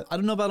about that? I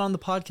don't know about on the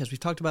podcast.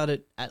 We've talked about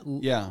it at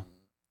Yeah.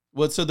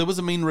 Well, so there was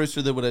a mean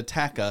rooster that would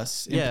attack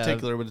us. In Yeah.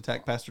 particular, would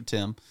attack Pastor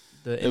Tim.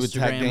 the It would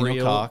attack Instagram Daniel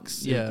reel.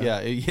 Cox.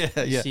 Yeah,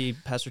 Yeah. See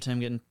Pastor Tim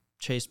getting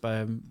chased by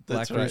a black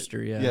That's right.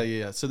 rooster.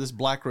 Yeah. So this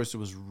black rooster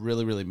was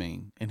really, really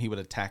mean, and he would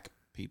attack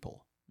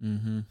people.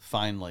 Mm-hmm.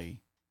 Finally,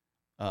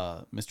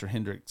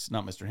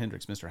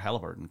 Mr.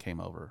 Halliburton came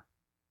over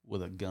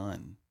with a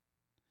gun.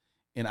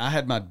 And I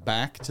had my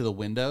back to the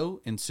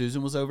window, and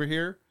Susan was over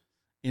here.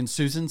 And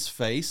Susan's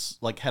face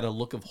like had a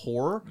look of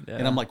horror. Yeah.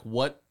 And I'm like,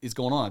 what is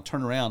going on? I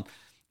turn around,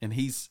 and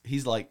he's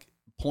like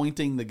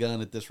pointing the gun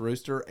at this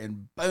rooster,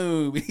 and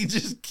boom, he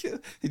just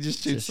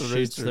shoots the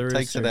rooster,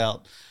 takes it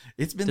out.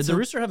 It's been Did the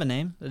rooster have a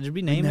name? Did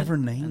we name it? never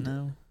named I it.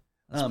 know.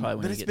 That's probably when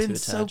but you it's get been too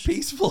so attached.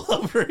 peaceful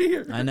over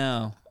here. I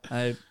know.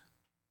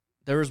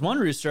 There was one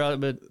rooster out,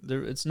 but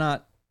it's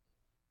not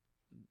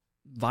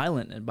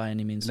violent by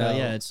any means. So No.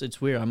 yeah,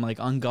 it's weird. I'm like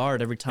on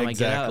guard every time I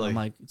get out. Exactly. I'm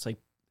like, it's like,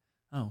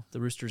 oh, the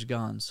rooster's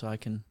gone, so I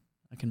can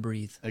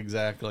breathe.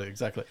 Exactly.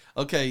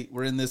 Okay,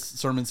 we're in this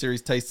sermon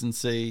series, Taste and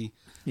See.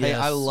 Hey,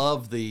 Yes. I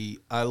love the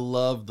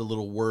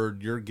little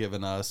word you're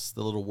giving us,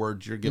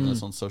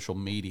 us on social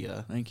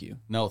media. Thank you.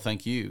 No,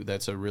 thank you.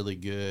 That's a really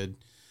good.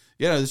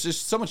 Yeah, there's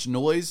just so much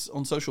noise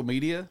on social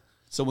media.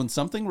 So when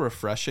something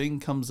refreshing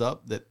comes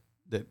up that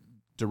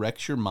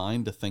directs your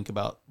mind to think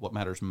about what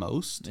matters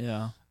most,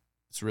 Yeah.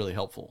 it's really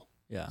helpful.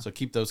 Yeah. So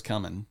keep those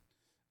coming.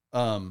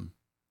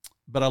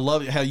 But I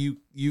love how you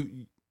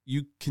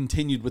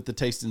continued with the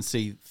Taste and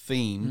See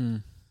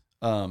theme.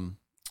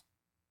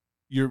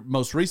 your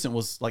most recent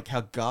was like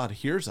how God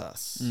hears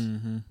us,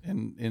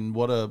 and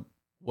what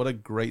a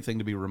great thing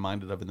to be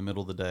reminded of in the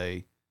middle of the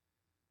day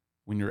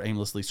when you're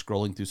aimlessly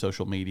scrolling through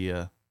social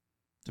media,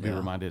 to be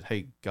reminded,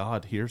 hey,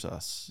 God hears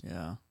us.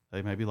 Yeah.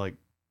 Hey, maybe like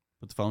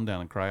put the phone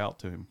down and cry out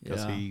to him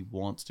because he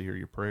wants to hear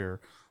your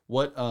prayer.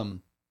 What,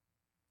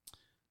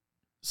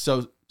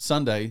 so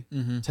Sunday,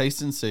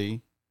 taste and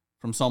see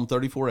from Psalm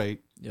 34:8.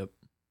 Yep.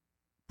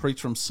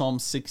 Preach from Psalm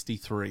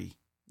 63.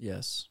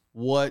 Yes.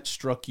 What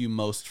struck you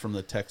most from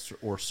the text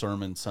or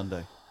sermon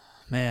Sunday?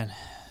 Man,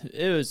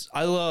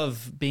 I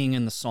love being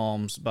in the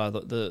Psalms, by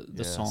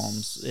the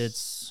Psalms.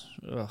 It's,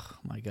 oh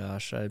my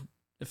gosh.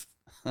 If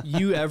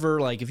you ever,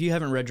 like, if you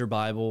haven't read your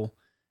Bible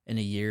in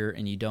a year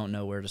and you don't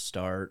know where to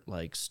start,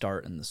 like,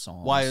 start in the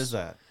Psalms. Why is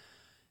that?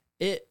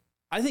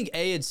 I think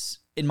it's,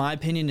 in my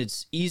opinion,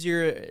 it's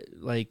easier.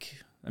 Like,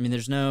 I mean,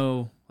 there's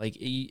no, like,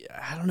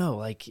 I don't know.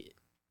 Like,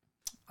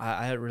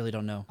 I really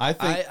don't know. I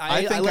think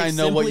I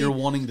know what you're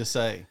wanting to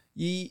say.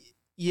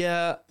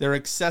 Yeah. They're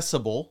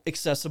accessible.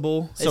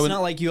 So it's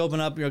not like you open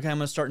up, you're okay, I'm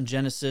going to start in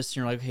Genesis, and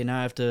you're like, okay, now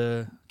I have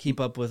to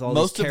keep up with all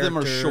these characters.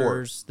 Most of them are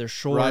short. They're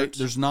short. Right?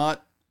 There's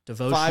not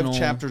devotional 5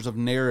 chapters of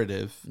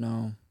narrative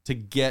no. to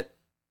get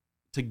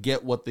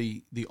what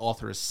the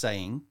author is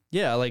saying.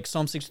 Yeah, like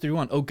Psalm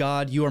 63:1. Oh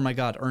God, you are my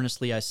God,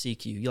 earnestly I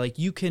seek you. Like,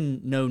 you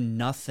can know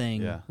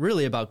nothing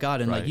really about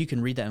God, and like you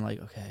can read that and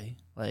like, okay,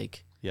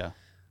 like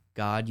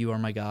God, you are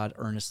my God,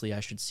 earnestly I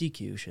should seek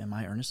you. Am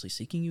I earnestly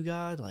seeking you,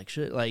 God? Like,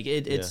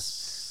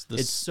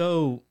 it's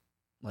so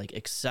like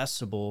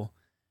accessible.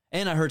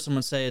 And I heard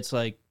someone say it's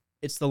like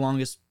it's the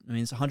longest. I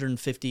mean, it's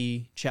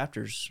 150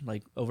 chapters,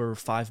 like over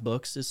 5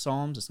 books is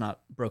Psalms. It's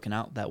not broken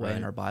out that way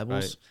in our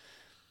Bibles. Right.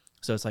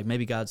 So it's like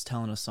maybe God's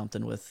telling us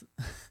something with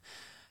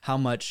how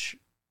much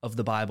of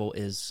the Bible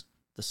is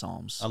the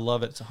Psalms. I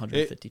love it. It's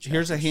 150 chapters.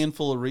 Here's a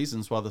handful of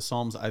reasons why the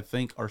Psalms, I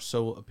think, are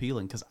so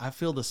appealing, because I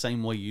feel the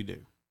same way you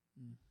do.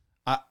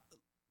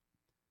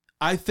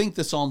 I think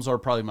the Psalms are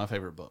probably my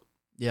favorite book.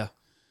 Yeah.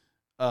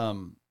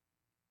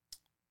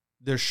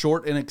 They're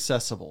short and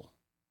accessible.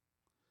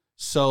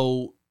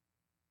 So,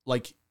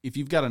 like, if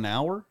you've got an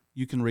hour,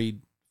 you can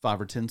read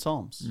 5 or 10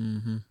 Psalms.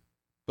 Mm-hmm.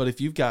 But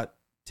if you've got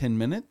 10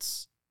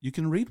 minutes, you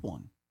can read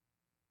one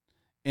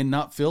and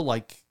not feel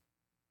like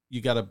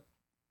you got to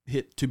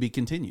hit to be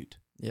continued.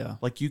 Yeah.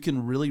 Like, you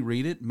can really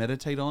read it,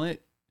 meditate on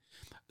it.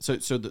 So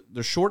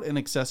they're short and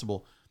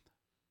accessible.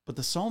 But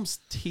the Psalms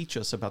teach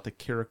us about the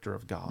character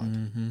of God.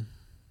 Mm-hmm.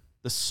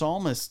 The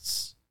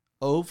psalmists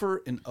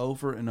over and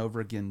over and over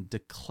again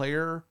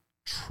declare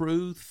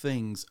true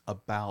things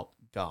about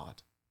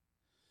God.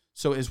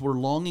 So as we're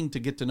longing to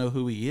get to know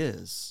who he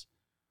is,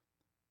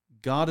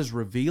 God is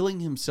revealing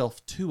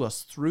himself to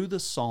us through the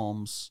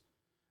Psalms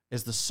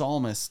as the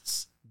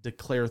psalmists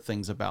declare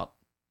things about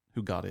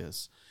who God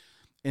is.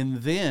 And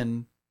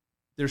then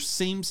there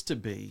seems to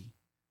be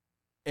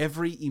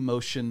every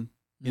emotion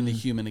in the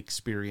human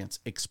experience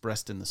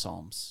expressed in the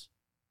Psalms.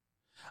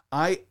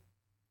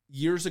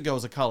 Years ago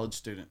as a college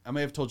student, I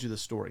may have told you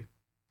this story.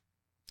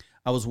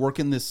 I was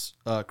working this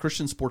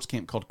Christian sports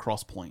camp called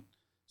Cross Point.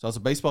 So I was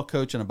a baseball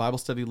coach and a Bible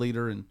study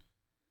leader, and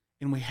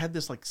we had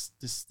this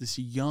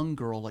young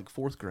girl, like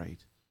 4th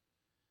grade,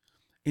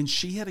 and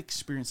she had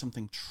experienced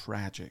something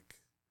tragic.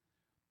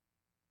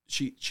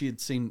 She had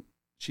seen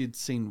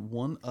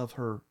one of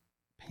her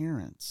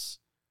parents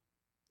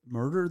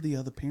murder the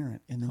other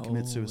parent and then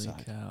commit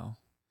suicide. Holy cow.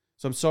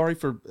 So I'm sorry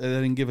I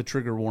didn't give a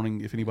trigger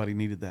warning if anybody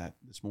needed that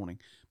this morning.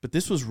 But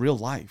this was real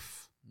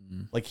life.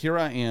 Mm-hmm. Like, here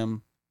I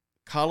am,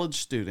 college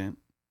student.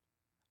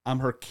 I'm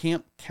her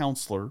camp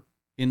counselor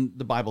in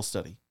the Bible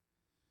study.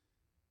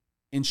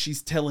 And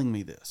she's telling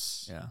me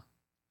this. Yeah.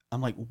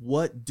 I'm like,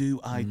 what do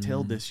I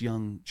tell this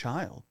young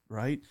child,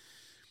 right?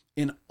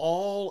 And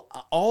all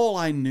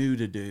I knew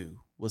to do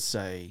was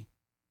say,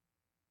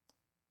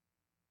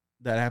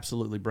 that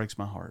absolutely breaks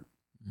my heart.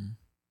 Mm.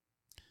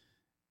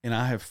 And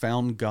I have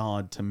found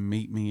God to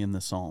meet me in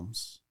the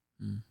Psalms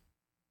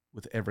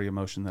with every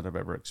emotion that I've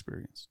ever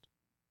experienced.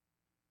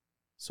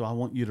 So I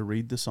want you to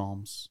read the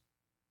Psalms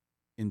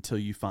until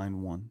you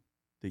find one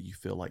that you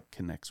feel like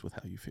connects with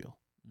how you feel.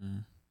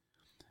 Mm.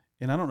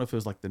 And I don't know if it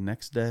was like the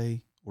next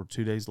day or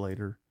 2 days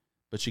later,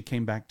 but she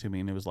came back to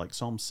me and it was like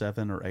Psalm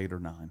 7 or 8 or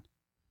 9.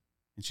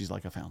 And she's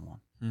like, I found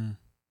one. Mm. And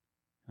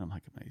I'm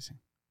like,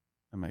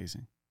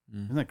 amazing.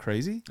 Isn't that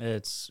crazy?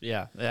 It's,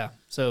 yeah.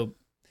 So,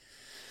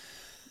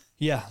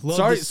 yeah.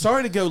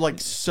 Sorry to go like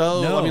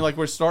so. No. I mean, like,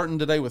 we're starting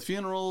today with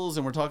funerals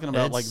and we're talking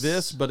about like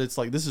this, but it's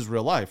like, this is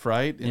real life,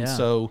 right? And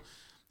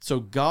so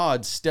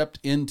God stepped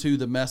into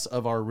the mess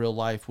of our real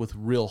life with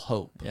real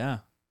hope. Yeah.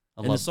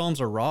 And the Psalms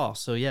are raw.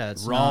 So yeah,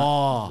 it's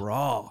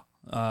raw.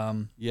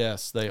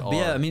 Yes, they are. But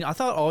yeah, I mean, I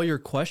thought all your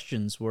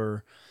questions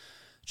were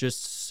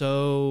just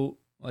so,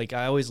 like,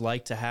 I always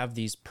like to have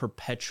these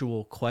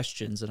perpetual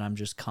questions that I'm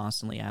just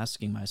constantly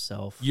asking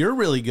myself. You're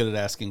really good at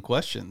asking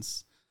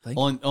questions.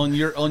 On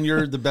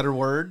your The Better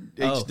Word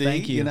HD.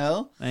 Thank you. You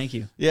know, thank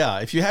you. Yeah,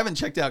 if you haven't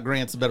checked out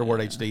Grant's The Better Word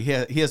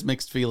HD, he has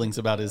mixed feelings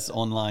about his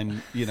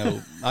online. You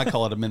know, I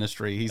call it a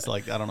ministry. He's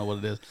like, I don't know what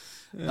it is.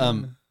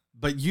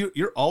 But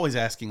you're always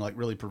asking like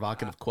really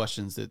provocative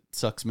questions that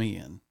sucks me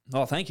in.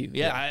 Oh, thank you.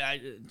 Yeah,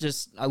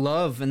 I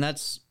love, and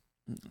that's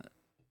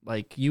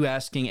like you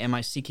asking, am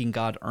I seeking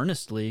God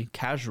earnestly,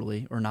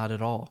 casually, or not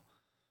at all?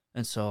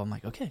 And so I'm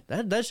like, okay,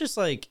 that's just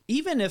like,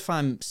 even if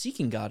I'm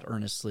seeking God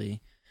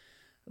earnestly,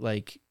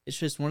 like it's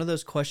just one of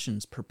those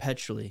questions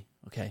perpetually.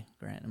 Okay,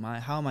 Grant,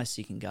 how am I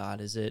seeking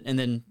God? Is it, and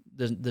then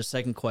the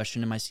second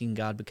question, am I seeking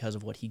God because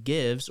of what he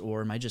gives,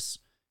 or am I just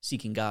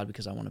seeking God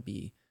because I want to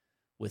be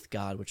with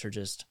God, which are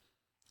just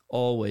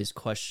always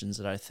questions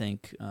that I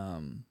think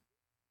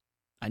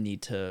I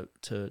need to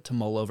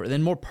mull over. And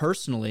then more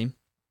personally,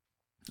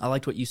 I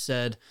liked what you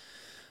said.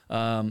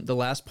 The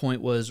last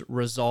point was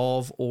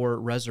resolve or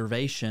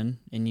reservation,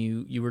 and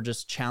you were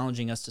just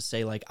challenging us to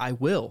say like, I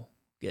will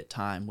get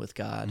time with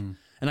God.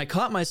 And I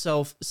caught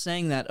myself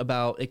saying that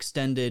about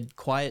extended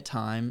quiet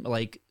time,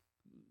 like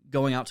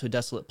going out to a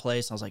desolate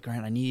place. I was like,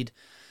 Grant, I need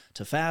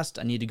to fast.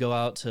 I need to go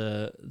out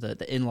to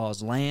the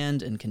in-laws'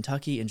 land in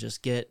Kentucky and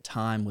just get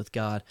time with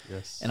God.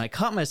 Yes. And I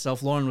caught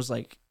myself, Lauren was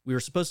like, we were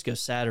supposed to go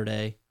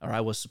Saturday, or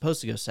I was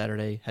supposed to go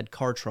Saturday, had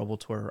car trouble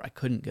to where I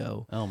couldn't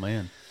go. Oh,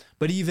 man.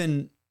 But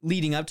even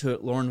leading up to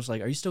it, Lauren was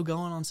like, are you still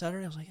going on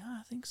Saturday? I was like,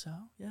 I think so.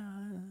 Yeah.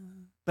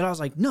 But I was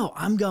like, no,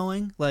 I'm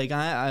going. Like,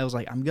 I was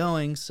like, I'm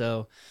going.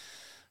 So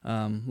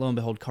lo and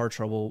behold, car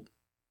trouble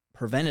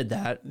prevented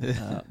that.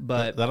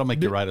 But that'll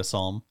make you write a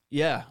psalm.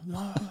 Yeah.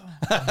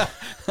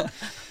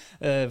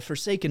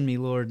 Forsaken me,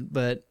 Lord.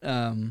 But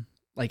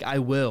like, I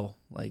will,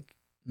 like,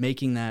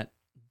 making that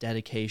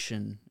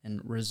dedication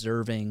and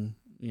reserving,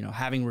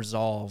 having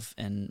resolve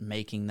and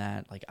making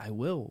that, like, I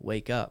will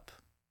wake up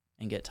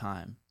and get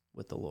time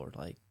with the Lord,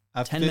 like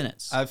 10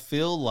 minutes. I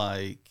feel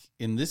like,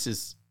 and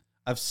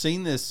I've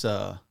seen this,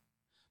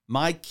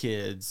 my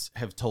kids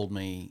have told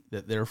me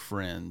that their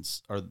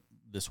friends are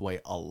this way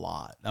a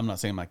lot. I'm not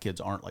saying my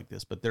kids aren't like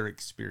this, but they're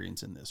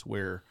experiencing this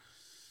where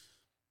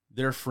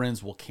their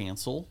friends will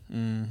cancel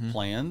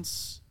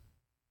plans.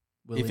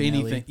 If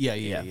anything, yeah.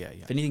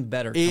 If anything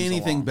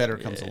better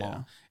comes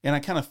along. And I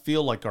kind of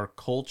feel like our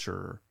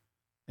culture,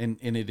 and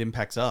it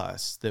impacts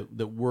us,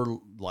 that we're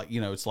like,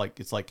 it's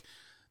like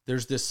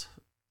there's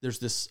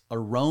this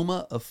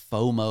aroma of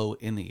FOMO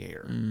in the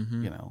air,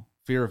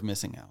 fear of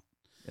missing out.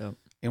 Yep.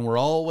 And we're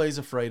always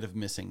afraid of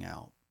missing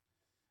out.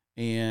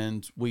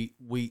 And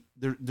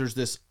there's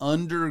this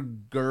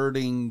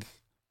undergirding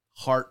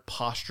heart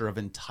posture of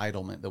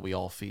entitlement that we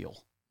all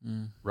feel,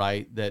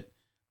 right? That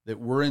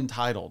we're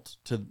entitled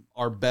to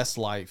our best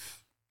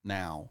life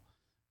now.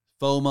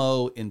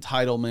 FOMO,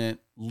 entitlement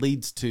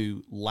leads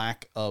to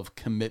lack of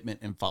commitment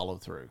and follow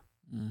through.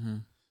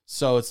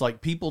 So it's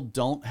like people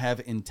don't have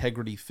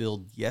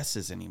integrity-filled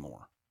yeses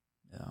anymore.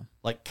 Yeah,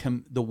 like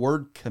the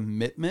word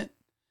commitment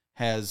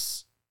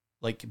has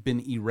like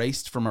been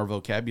erased from our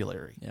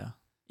vocabulary. Yeah,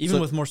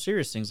 even with more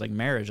serious things like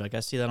marriage. Like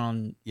I see that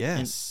on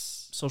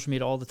social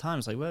media all the time.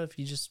 It's like, well, if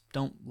you just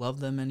don't love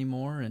them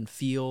anymore and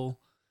feel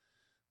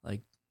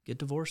like, get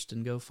divorced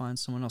and go find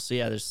someone else. So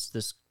yeah, there's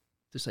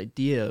this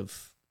idea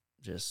of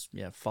just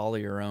follow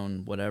your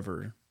own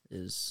whatever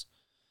is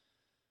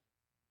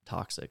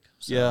toxic.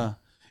 So. Yeah.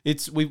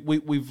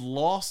 We've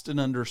lost an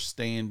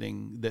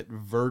understanding that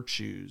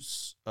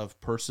virtues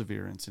of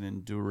perseverance and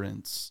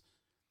endurance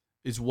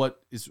is what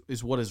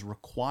is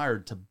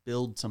required to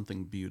build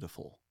something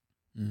beautiful.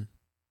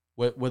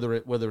 Whether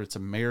it's a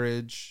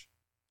marriage,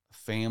 a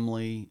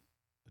family,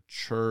 a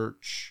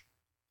church,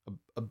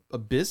 a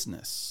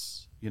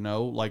business,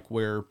 like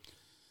where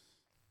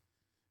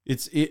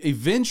it's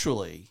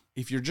eventually,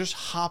 if you're just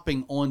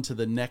hopping on to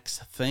the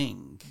next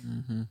thing,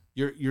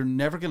 you're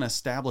never going to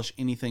establish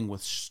anything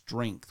with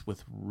strength,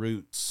 with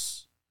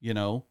roots,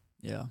 Yeah.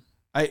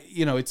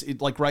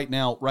 It's like right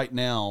now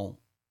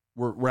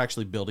we're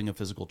actually building a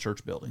physical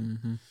church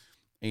building.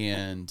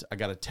 And I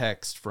got a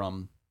text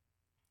from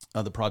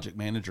the project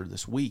manager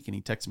this week, and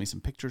he texted me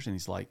some pictures, and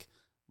he's like,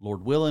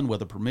 Lord willing,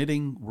 weather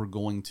permitting, we're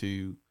going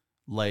to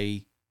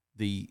lay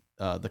the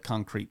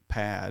concrete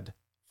pad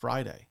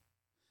Friday.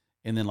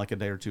 And then like a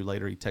day or two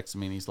later, he texted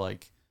me and he's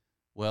like,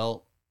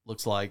 well,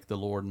 looks like the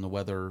Lord and the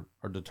weather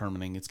are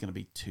determining it's going to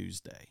be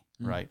Tuesday.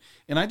 Right.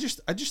 And I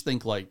just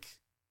think like,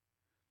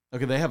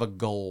 okay, they have a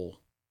goal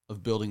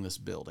of building this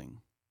building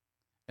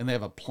and they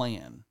have a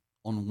plan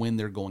on when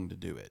they're going to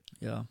do it.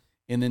 Yeah.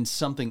 And then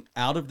something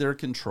out of their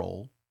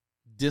control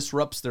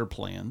disrupts their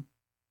plan.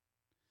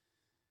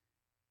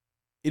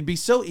 It'd be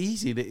so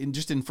easy to,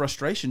 in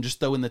frustration, just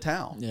throw in the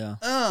towel. Yeah.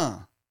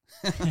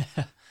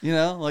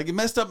 Like it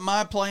messed up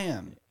my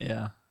plan.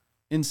 Yeah.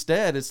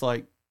 Instead, it's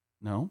like,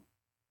 no,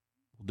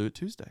 we'll do it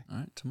Tuesday. All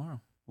right,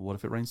 tomorrow. Well, what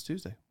if it rains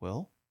Tuesday?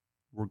 Well,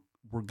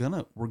 we're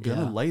gonna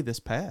lay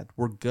this pad.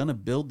 We're gonna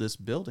build this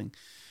building,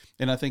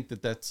 and I think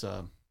that's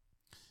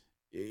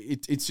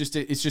it's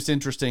just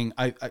interesting.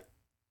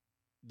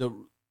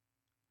 The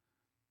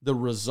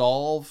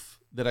resolve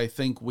that I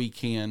think we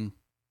can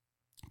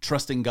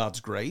trust in God's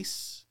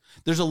grace.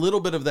 There's a little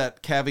bit of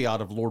that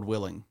caveat of Lord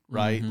willing,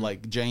 right?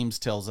 Like James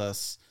tells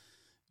us,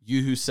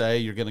 you who say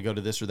you're going to go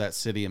to this or that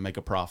city and make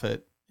a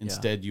profit,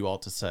 instead you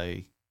ought to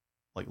say,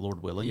 like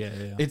Lord willing.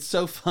 Yeah. It's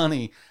so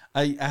funny.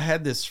 I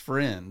had this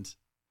friend.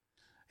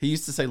 He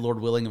used to say Lord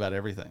willing about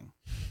everything.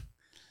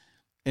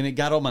 And it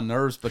got on my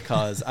nerves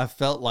because I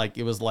felt like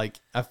it was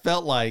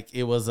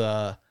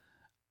a,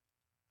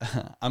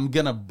 I'm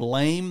going to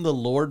blame the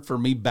Lord for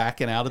me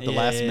backing out at the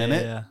last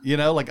minute. Yeah. You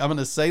know, like I'm going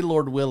to say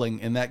Lord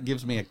willing, and that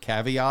gives me a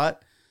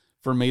caveat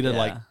for me to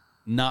like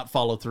not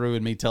follow through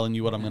and me telling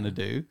you what I'm going to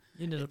do.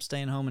 You ended up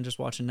staying home and just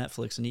watching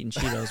Netflix and eating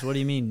Cheetos. What do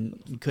you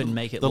mean you couldn't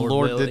make it? The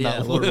Lord did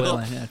not Lord will.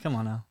 willing. Yeah, come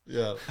on now.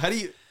 Yeah.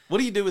 What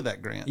do you do with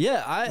that, Grant?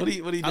 Yeah, what do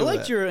you do?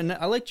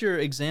 I liked your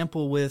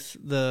example with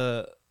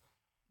the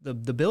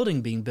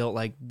building being built.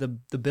 Like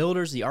the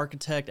builders, the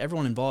architect,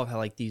 everyone involved had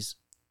like these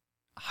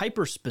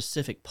hyper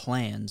specific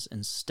plans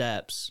and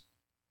steps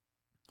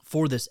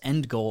for this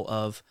end goal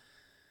of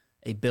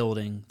a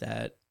building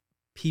that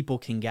people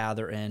can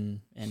gather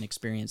in and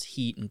experience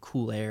heat and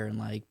cool air and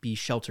like be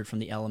sheltered from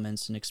the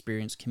elements and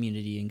experience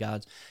community and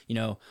God's,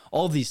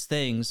 all these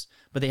things,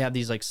 but they have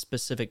these like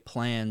specific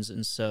plans.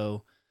 And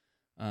so,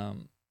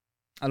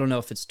 I don't know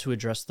if it's to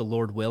address the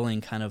Lord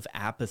willing kind of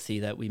apathy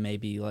that we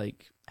maybe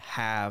like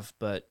have,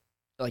 but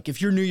like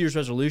if your New Year's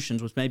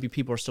resolutions, which maybe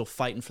people are still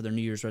fighting for their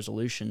New Year's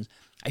resolutions,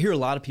 I hear a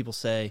lot of people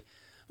say,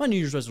 my New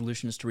Year's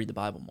resolution is to read the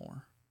Bible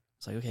more.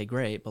 It's like, okay,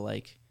 great. But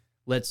like,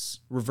 let's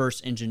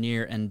reverse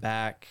engineer and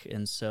back.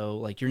 And so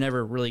like, you're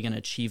never really going to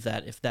achieve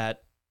that if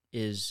that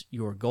is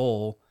your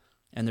goal.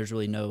 And there's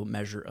really no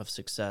measure of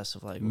success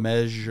of like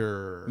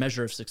measure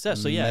of success.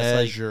 So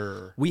yeah, it's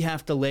like we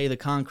have to lay the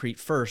concrete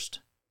first.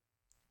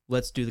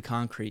 Let's do the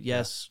concrete.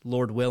 Yes, yeah.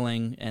 Lord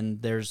willing, and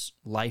there's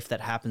life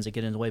that happens that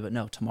get in the way, but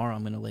no, tomorrow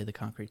I'm going to lay the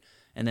concrete.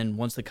 And then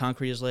once the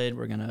concrete is laid,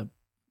 we're going to,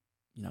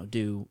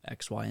 do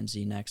X, Y, and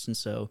Z next. And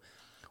so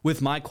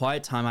with my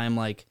quiet time,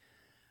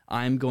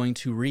 I'm going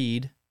to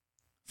read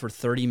for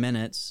 30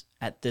 minutes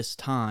at this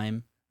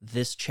time,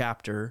 this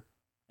chapter,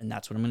 and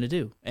that's what I'm going to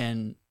do.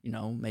 And,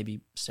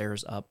 maybe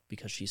Sarah's up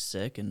because she's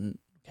sick and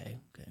okay,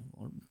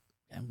 well,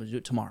 I'm going to do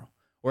it tomorrow.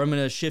 Or I'm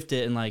going to shift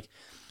it and so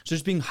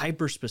just being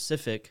hyper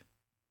specific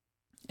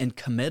and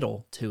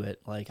committal to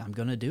it. Like, I'm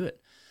going to do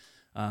it.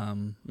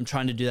 I'm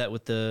trying to do that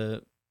with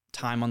the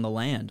time on the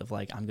land of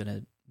I'm going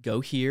to go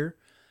here.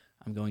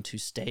 I'm going to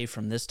stay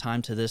from this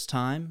time to this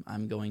time.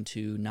 I'm going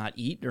to not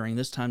eat during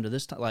this time to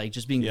this time.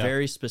 Just being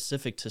very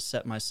specific to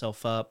set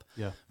myself up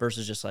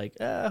versus just I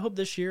hope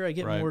this year I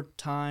get more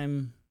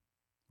time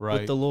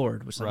with the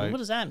Lord. Which what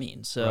does that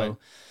mean? So,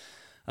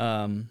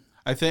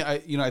 I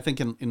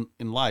think in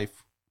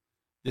life,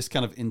 this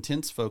kind of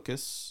intense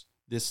focus,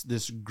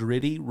 this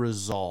gritty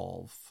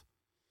resolve,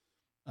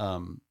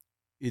 we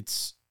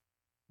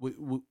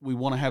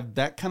want to have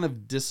that kind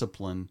of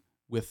discipline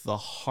with the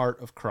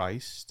heart of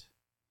Christ,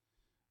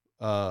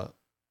 aka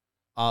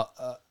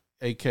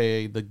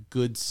the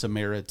Good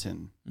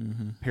Samaritan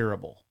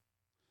parable,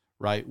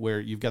 right? Where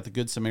you've got the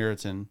Good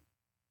Samaritan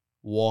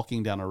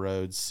walking down a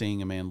road,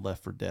 seeing a man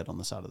left for dead on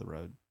the side of the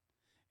road,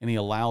 and he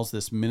allows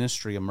this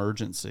ministry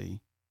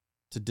emergency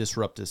to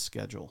disrupt his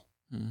schedule,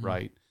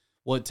 right?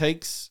 Well, it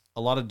takes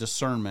a lot of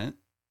discernment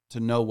to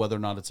know whether or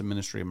not it's a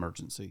ministry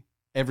emergency.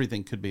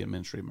 Everything could be a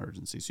ministry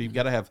emergency. So you've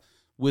got to have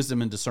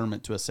wisdom and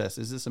discernment to assess,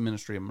 is this a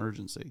ministry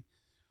emergency?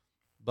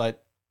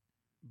 But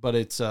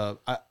it's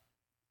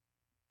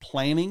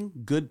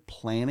good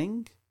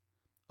planning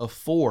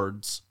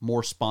affords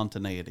more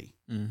spontaneity.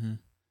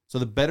 So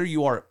the better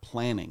you are at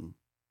planning,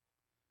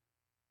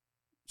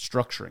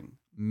 structuring,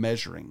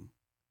 measuring,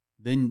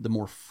 then the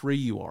more free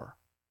you are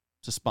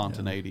to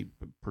spontaneity,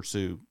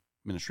 pursue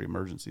ministry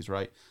emergencies,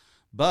 right?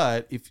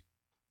 But if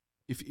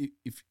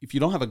you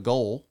don't have a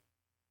goal,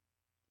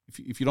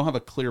 if you don't have a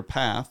clear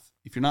path,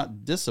 if you're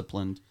not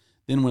disciplined,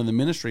 then when the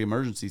ministry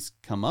emergencies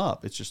come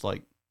up, it's just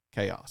like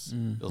chaos.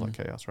 Feels like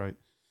chaos, right?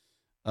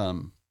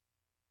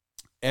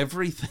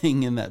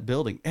 Everything in that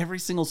building, every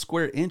single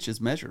square inch is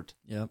measured.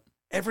 Yep.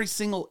 Every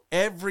single,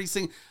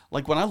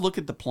 when I look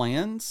at the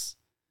plans,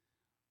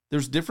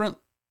 there's different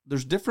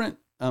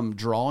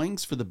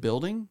drawings for the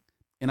building,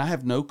 and I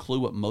have no clue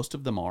what most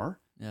of them are.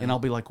 Yeah. And I'll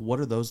be like, what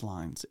are those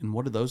lines? And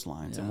what are those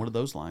lines? And what are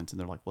those lines? And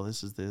they're like, well,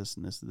 this is this,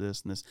 and this is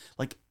this, and this.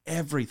 Like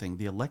everything,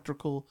 the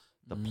electrical,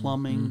 the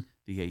plumbing,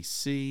 the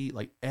AC,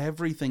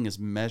 everything is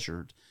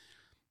measured.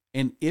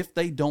 And if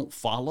they don't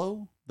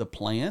follow the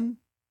plan,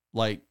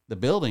 the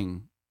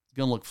building is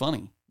going to look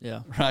funny.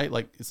 Yeah. Right?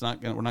 we're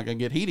not going to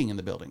get heating in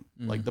the building.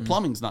 The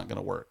plumbing's not going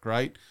to work,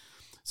 right?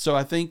 So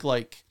I think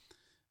I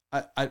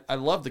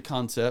love the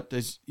concept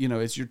as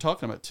you're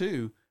talking about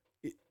too,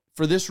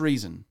 for this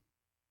reason.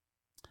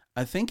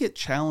 I think it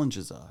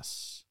challenges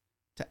us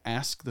to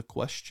ask the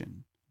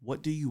question,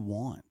 what do you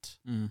want?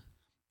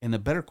 And the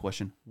better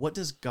question, what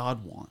does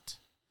God want?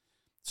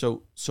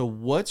 So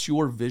what's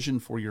your vision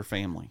for your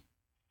family?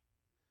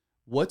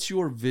 What's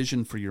your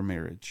vision for your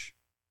marriage?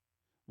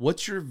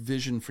 What's your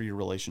vision for your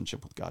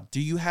relationship with God?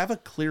 Do you have a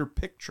clear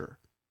picture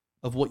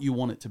of what you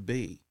want it to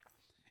be?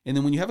 And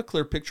then when you have a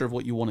clear picture of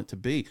what you want it to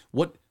be,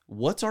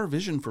 what's our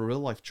vision for Real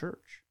Life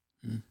Church?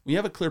 When you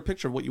have a clear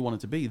picture of what you want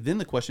it to be, then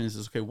the question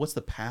is okay, what's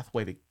the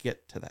pathway to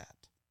get to that?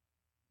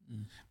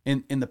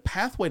 And the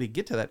pathway to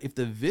get to that, if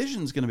the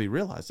vision's going to be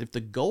realized, if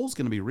the goal's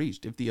going to be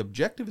reached, if the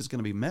objective is going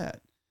to be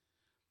met,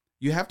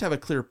 you have to have a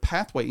clear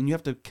pathway, and you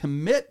have to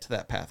commit to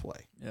that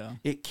pathway. Yeah.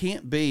 It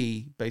can't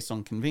be based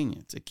on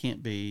convenience. It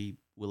can't be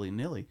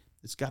willy-nilly.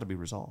 It's got to be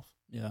resolved.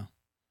 Yeah.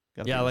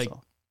 Gotta Yeah, be like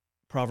resolved.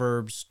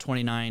 Proverbs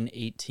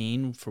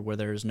 29:18, for where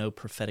there is no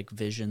prophetic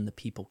vision, the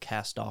people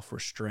cast off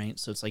restraint.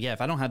 So it's like, yeah,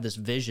 if I don't have this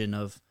vision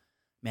of,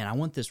 man, I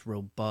want this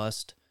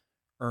robust,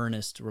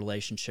 earnest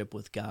relationship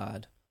with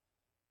God,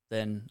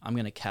 then I'm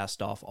going to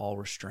cast off all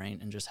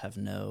restraint and just have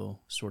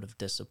no sort of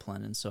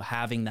discipline. And so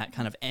having that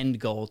kind of end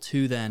goal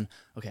to then,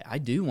 okay, I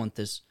do want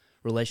this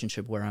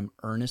relationship where I'm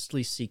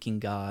earnestly seeking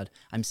God.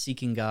 I'm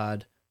seeking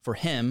God for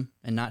him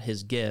and not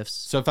his gifts.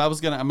 So if I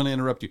was I'm going to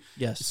interrupt you.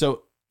 Yes.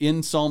 So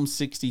in Psalm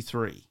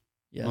 63,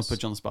 Yes. I'm going to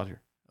put you on the spot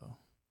here. Oh.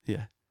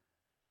 Yeah.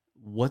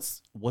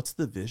 What's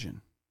the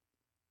vision?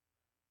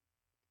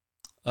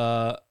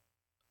 I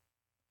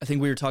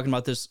think we were talking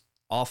about this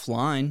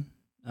offline.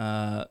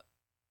 The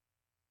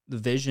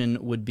vision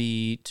would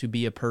be to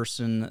be a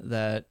person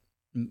that,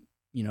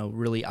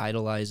 really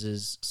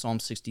idolizes Psalm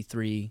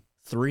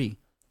 63:3,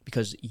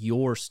 because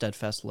your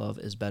steadfast love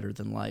is better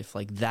than life.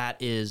 Like that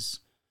is,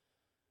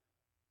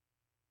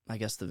 I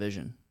guess, the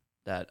vision,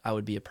 that I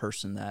would be a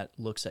person that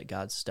looks at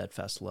God's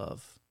steadfast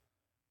love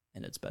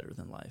and it's better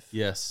than life.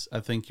 Yes, I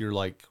think you're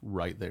like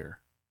right there.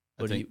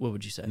 What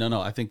would you say? No,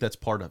 I think that's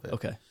part of it.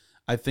 Okay.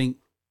 I think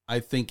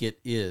it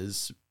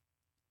is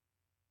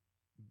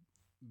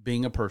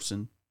being a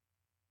person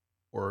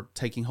or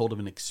taking hold of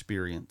an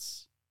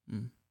experience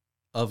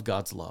of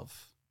God's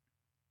love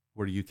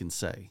where you can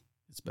say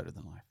it's better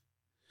than life.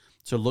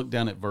 So look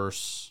down at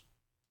verse,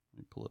 let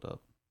me pull it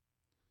up.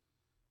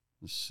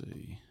 Let's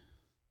see.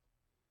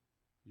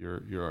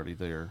 You're already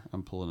there.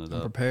 I'm pulling it I'm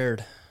up.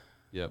 prepared.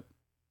 Yep.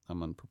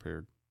 I'm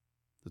unprepared.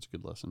 That's a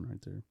good lesson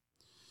right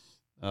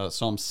there.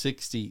 Psalm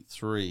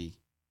 63.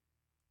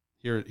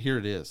 Here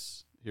it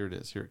is. Here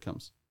it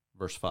comes.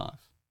 Verse 5.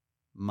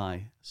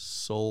 My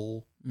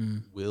soul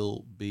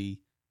will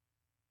be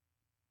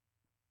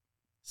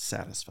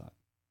satisfied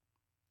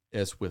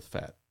as with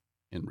fat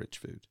and rich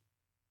food,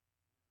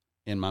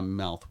 and my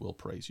mouth will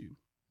praise you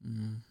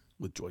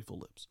with joyful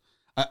lips.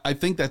 I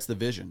think that's the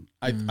vision.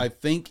 I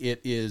think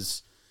it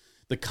is,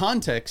 the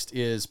context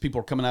is people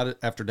are coming out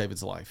after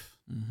David's life.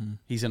 Mm-hmm.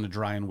 He's in a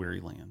dry and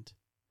weary land.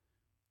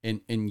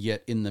 And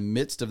yet in the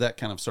midst of that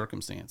kind of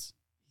circumstance,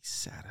 he's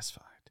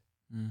satisfied.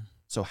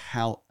 So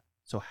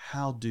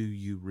how do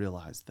you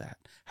realize that?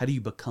 How do you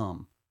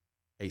become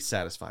a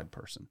satisfied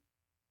person?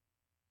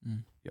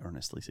 You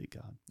earnestly seek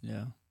God.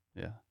 Yeah.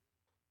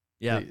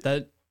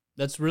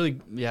 That's really,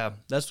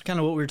 that's kind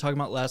of what we were talking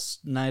about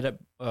last night at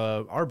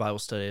our Bible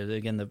study.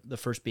 Again, the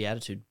first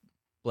beatitude,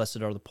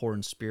 blessed are the poor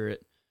in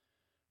spirit,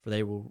 for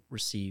they will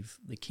receive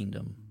the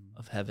kingdom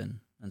of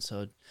heaven. And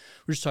so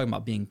we're just talking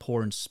about being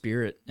poor in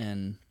spirit,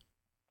 and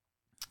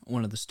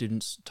one of the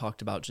students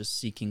talked about just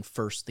seeking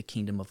first the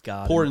kingdom of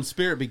God. Poor in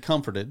spirit, be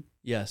comforted.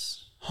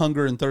 Yes.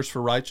 Hunger and thirst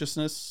for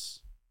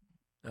righteousness.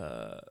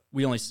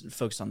 We only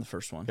focused on the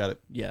first one. Got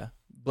it. Yeah.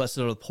 Blessed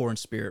are the poor in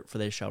spirit, for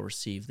they shall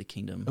receive the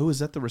kingdom. Oh, is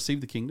that the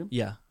receive the kingdom?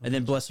 Yeah. And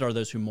then blessed are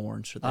those who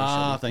mourn, so they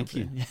shall be thank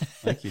you. comforted.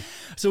 Thank you.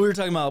 So we were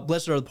talking about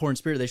blessed are the poor in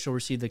spirit, they shall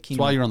receive the That's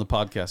kingdom. why you're on the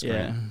podcast,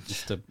 Yeah. Grant.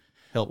 Just to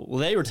help. Well,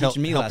 they were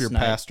teaching me help last your night.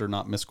 pastor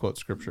not misquote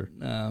scripture.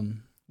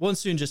 One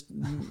student just,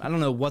 I don't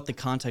know what the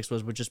context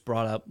was, but just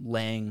brought up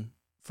laying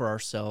for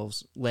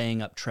ourselves,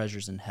 laying up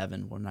treasures in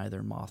heaven where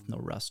neither moth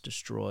nor rust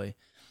destroy.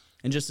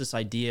 And just this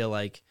idea,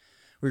 like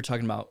we were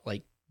talking about,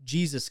 like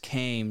Jesus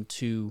came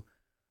to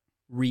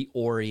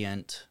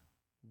reorient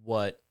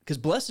what, because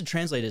blessed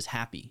translated is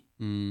happy,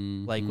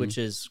 like, which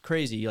is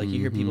crazy. Like you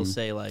hear people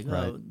say like,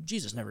 oh,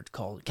 Jesus never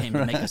came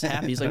to make us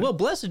happy. He's like, well,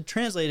 blessed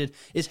translated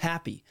is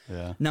happy.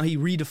 Yeah. Now he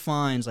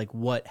redefines like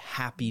what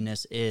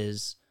happiness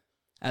is,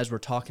 as we're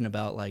talking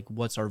about like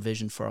what's our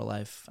vision for our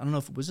life. I don't know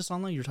if was this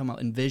online. You're talking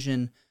about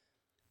envision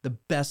the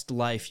best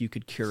life you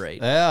could curate.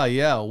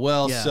 Yeah.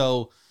 Well, Yeah.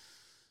 so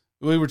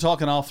we were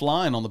talking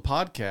offline on the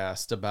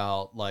podcast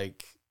about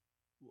like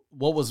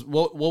what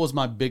was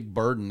my big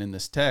burden in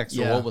this text,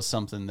 or Yeah. what was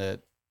something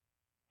that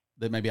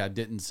maybe I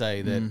didn't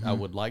say that I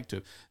would like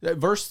to.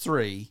 Verse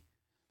 3,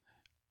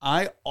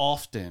 I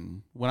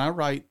often when I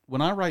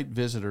write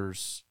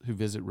visitors who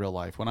visit Real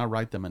Life, when I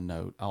write them a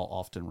note, I'll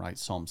often write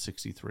Psalm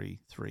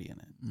 63:3 in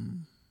it.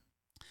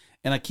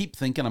 And I keep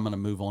thinking I'm going to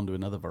move on to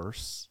another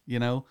verse,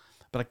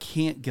 but I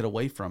can't get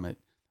away from it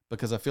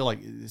because I feel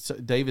like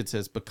David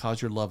says,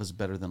 because your love is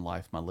better than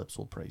life, my lips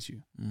will praise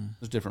you.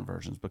 There's different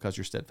versions. Because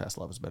your steadfast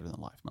love is better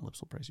than life, my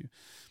lips will praise you.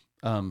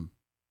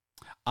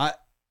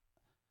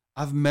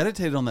 I've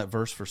meditated on that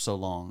verse for so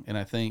long, and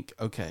I think,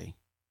 okay,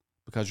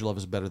 because your love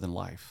is better than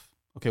life.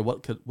 Okay,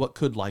 what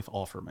could life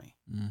offer me?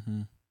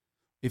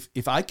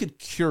 If I could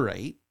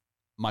curate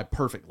my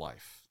perfect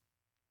life,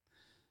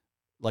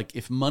 like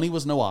if money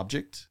was no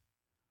object,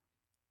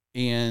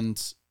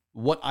 and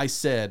what I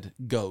said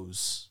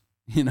goes,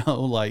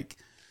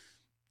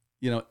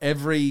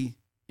 every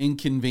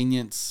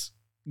inconvenience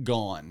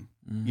gone,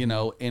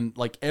 and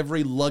like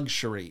every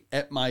luxury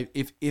at my,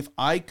 if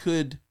I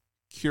could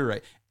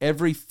curate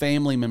every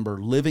family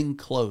member living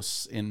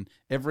close and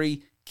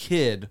every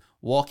kid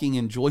walking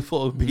in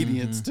joyful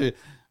obedience to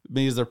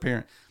me as their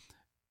parent,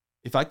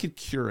 if I could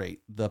curate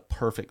the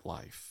perfect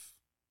life,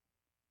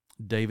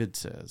 David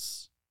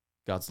says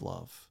God's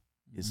love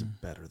is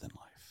better than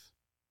life.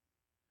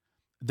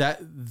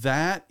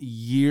 That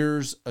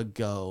years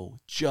ago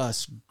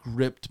just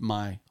gripped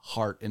my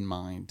heart and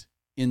mind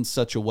in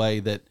such a way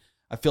that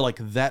I feel like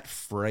that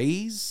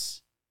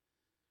phrase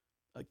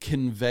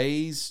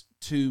conveys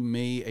to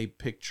me a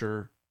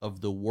picture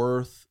of the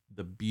worth,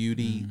 the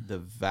beauty, the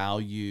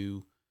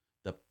value,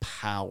 the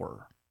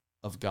power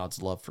of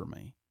God's love for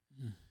me.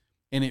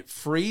 And it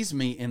frees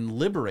me and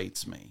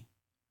liberates me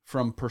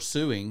from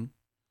pursuing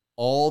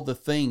all the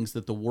things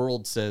that the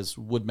world says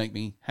would make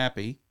me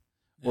happy,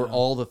 or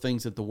all the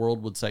things that the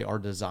world would say are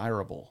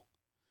desirable.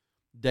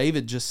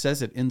 David just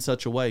says it in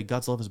such a way,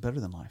 God's love is better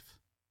than life.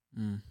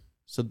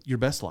 So your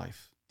best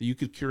life that you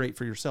could curate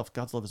for yourself,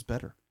 God's love is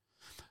better.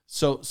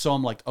 So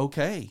I'm like,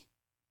 okay,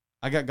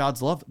 I got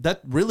God's love.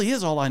 That really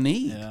is all I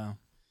need. Yeah.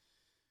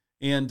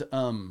 And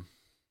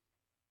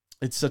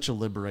it's such a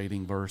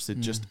liberating verse.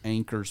 It just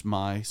anchors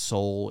my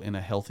soul in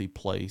a healthy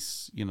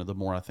place, the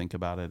more I think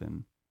about it.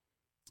 And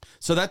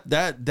so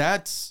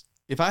that's,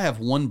 if I have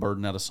one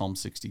burden out of Psalm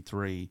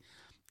 63,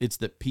 it's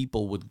that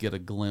people would get a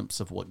glimpse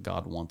of what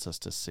God wants us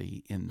to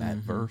see in that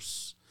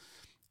verse.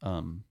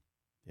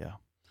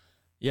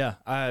 Yeah,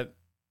 I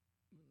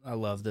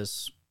love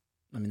this.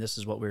 I mean, this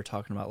is what we were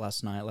talking about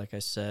last night, like I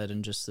said,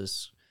 and just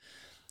this,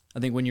 I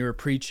think when you were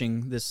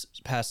preaching this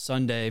past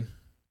Sunday,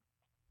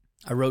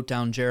 I wrote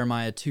down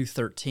Jeremiah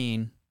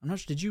 2:13. I'm not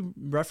sure, did you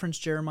reference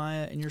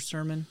Jeremiah in your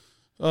sermon?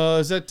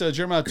 Is that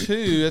Jeremiah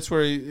 2? That's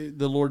where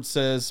the Lord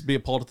says, be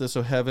appalled at this,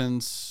 O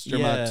heavens.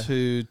 Jeremiah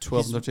 2,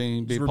 12 and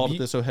 13. Be appalled at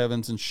this, O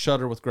heavens, and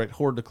shudder with great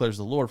horror, declares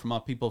the Lord. For my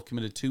people have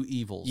committed two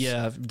evils.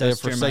 Yeah, they have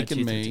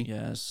forsaken me,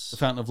 yes, the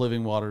fountain of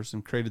living waters,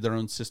 and created their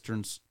own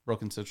cisterns,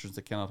 broken cisterns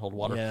that cannot hold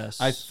water.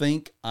 Yes. I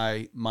think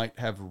I might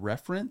have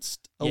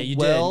referenced you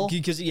did,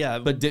 because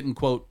but didn't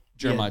quote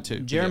Jeremiah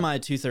 2. Jeremiah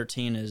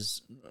 2:13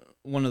 is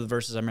one of the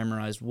verses I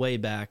memorized way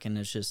back, and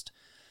it's just,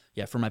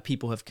 for my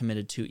people have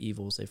committed two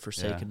evils. They've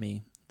forsaken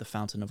me, the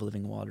fountain of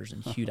living waters,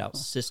 and hewed out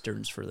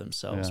cisterns for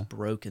themselves,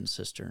 broken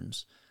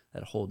cisterns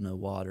that hold no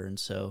water. And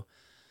so,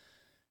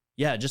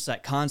 just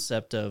that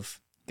concept of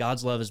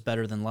God's love is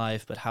better than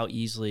life, but how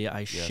easily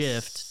I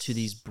shift to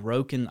these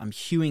broken, I'm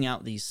hewing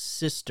out these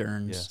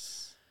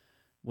cisterns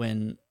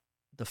when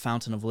the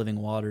fountain of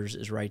living waters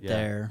is right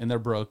there. And they're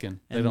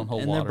broken. They don't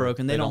hold water. And they're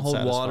broken. They don't hold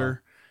satisfy.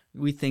 water.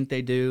 We think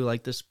they do,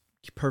 like this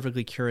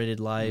perfectly curated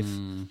life.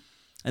 And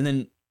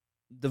then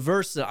the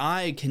verse that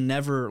I can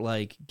never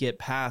get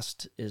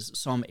past is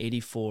Psalm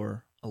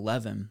 84:11.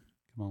 Come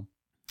on.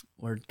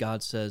 Where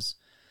God says,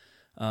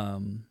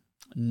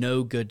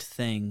 no good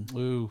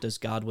thing does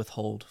God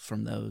withhold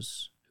from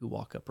those who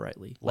walk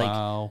uprightly.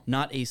 Wow.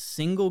 Not a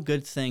single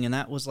good thing. And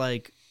that was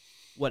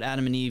what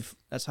Adam and Eve,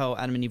 that's how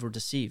Adam and Eve were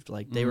deceived.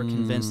 They were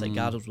convinced that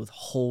God was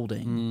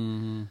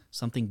withholding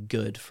something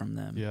good from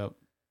them. Yep.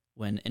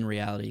 When in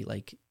reality,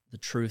 the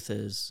truth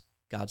is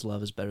God's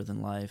love is better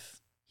than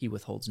life. He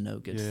withholds no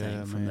good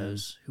thing from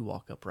those who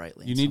walk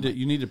uprightly.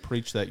 You need to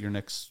preach that your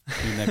next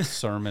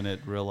sermon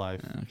at Real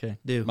Life. Okay,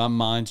 do. My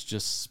mind's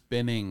just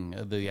spinning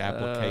the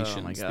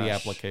applications. The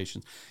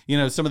applications.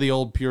 Some of the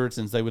old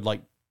Puritans, they would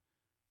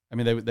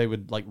they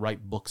would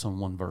write books on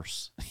one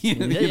verse. Your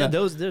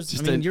love is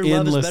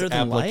better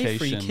than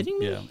life. Are you kidding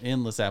me? Yeah,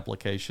 endless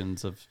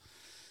applications of.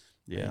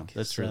 Yeah,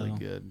 that's really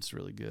good. It's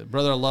really good,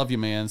 brother. I love you,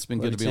 man. It's been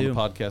good to be on the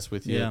podcast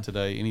with you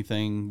today.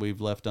 Anything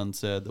we've left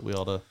unsaid that we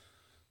ought to?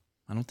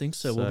 I don't think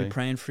so. We'll be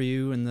praying for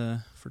you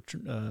for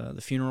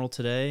the funeral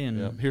today.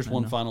 And here's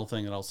one final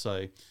thing that I'll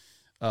say: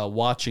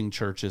 watching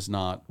church is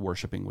not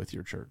worshiping with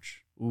your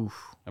church.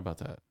 Oof! How about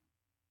that?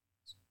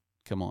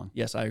 Come on.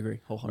 Yes, I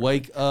agree wholeheartedly.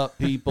 Wake up,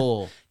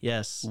 people.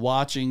 Yes.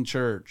 Watching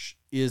church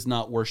is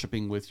not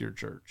worshiping with your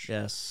church.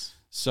 Yes.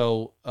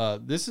 So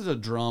this is a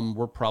drum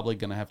we're probably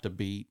going to have to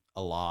beat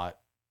a lot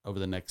over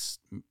the next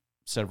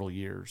several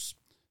years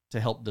to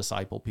help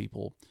disciple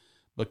people.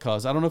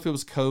 Because I don't know if it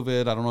was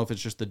COVID, I don't know if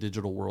it's just the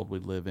digital world we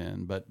live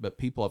in, but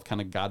people have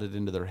kind of got it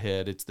into their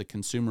head. It's the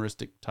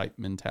consumeristic type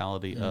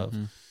mentality of,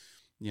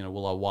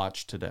 will I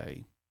watch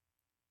today?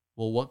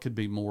 Well, what could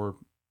be more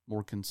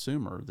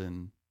consumer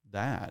than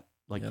that?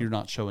 You're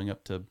not showing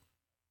up to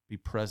be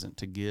present,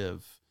 to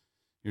give.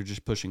 You're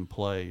just pushing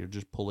play. You're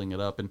just pulling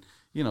it up. And,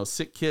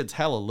 sick kids,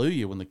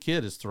 hallelujah, when the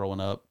kid is throwing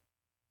up,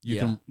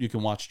 you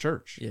can watch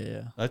church.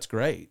 Yeah. That's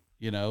great,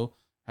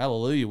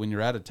 Hallelujah, when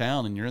you're out of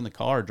town and you're in the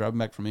car driving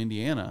back from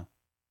Indiana.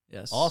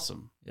 Yes.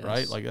 Awesome, yes.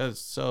 Right? That is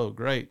so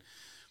great.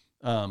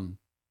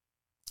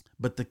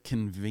 But the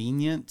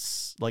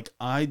convenience,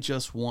 I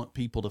just want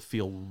people to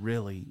feel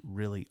really,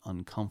 really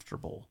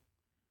uncomfortable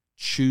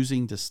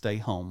choosing to stay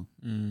home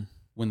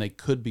when they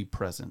could be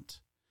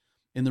present.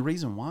 And the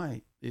reason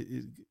why,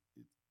 the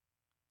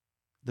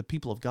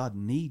people of God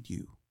need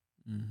you.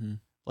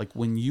 Like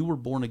when you were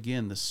born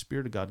again, the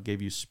Spirit of God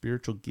gave you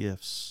spiritual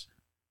gifts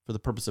for the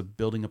purpose of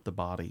building up the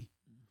body.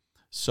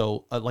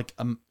 So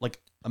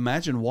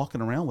imagine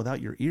walking around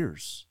without your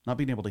ears, not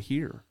being able to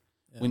hear.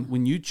 Yeah.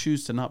 When you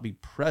choose to not be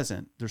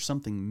present, there's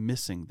something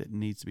missing that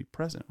needs to be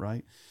present,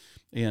 right?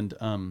 And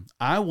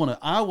I want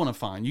to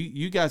find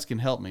you guys can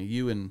help me.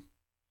 You and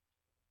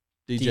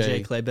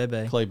DJ Clay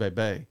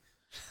Bebe.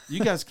 You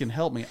guys can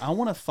help me. I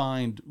want to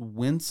find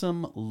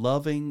winsome,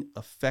 loving,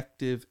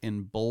 effective,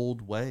 and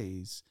bold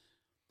ways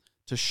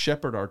to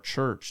shepherd our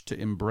church, to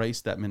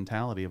embrace that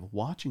mentality of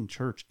watching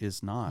church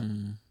is not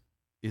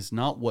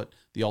what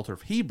the author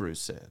of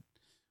Hebrews said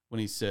when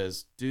he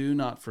says, do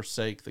not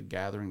forsake the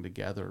gathering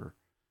together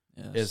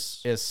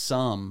as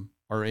some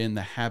are in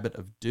the habit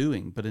of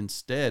doing, but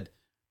instead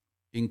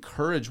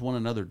encourage one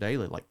another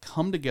daily, like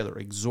come together,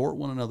 exhort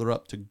one another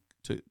up to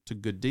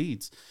good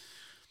deeds.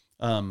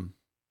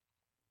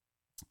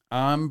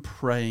 I'm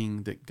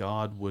praying that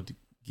God would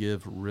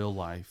give Real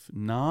Life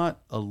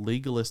not a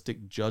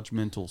legalistic,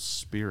 judgmental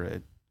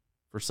spirit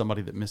for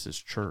somebody that misses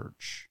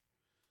church,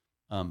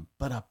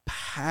 but a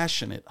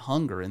passionate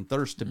hunger and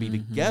thirst to be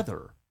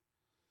together,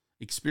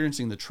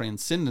 experiencing the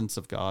transcendence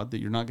of God that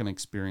you're not going to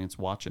experience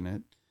watching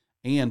it,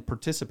 and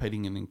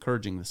participating and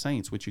encouraging the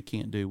saints, which you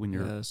can't do when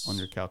you're on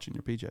your couch in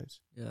your PJs.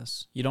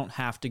 Yes. You don't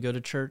have to go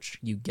to church.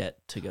 You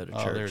get to go to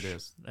church. There it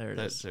is. There it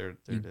is. There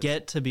you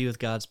get to be with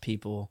God's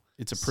people.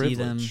 It's a privilege,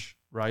 them,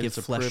 right? Give it's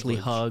a fleshly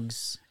privilege.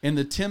 hugs. And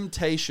the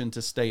temptation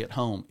to stay at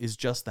home is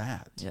just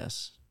that.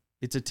 Yes.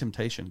 It's a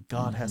temptation.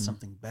 God has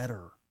something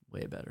better.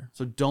 Way better.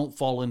 So don't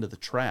fall into the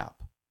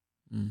trap.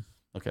 Okay,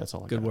 that's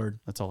all I got. Good word.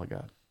 That's all I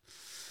got.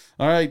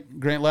 All right,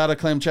 Grant Lauda,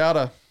 Clam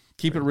Chowda.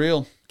 Keep it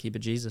real. Keep it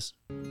Jesus.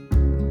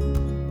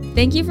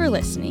 Thank you for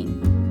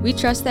listening. We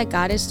trust that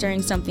God is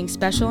stirring something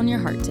special in your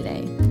heart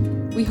today.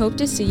 We hope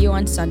to see you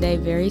on Sunday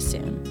very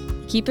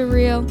soon. Keep it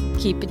real,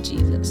 keep it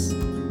Jesus.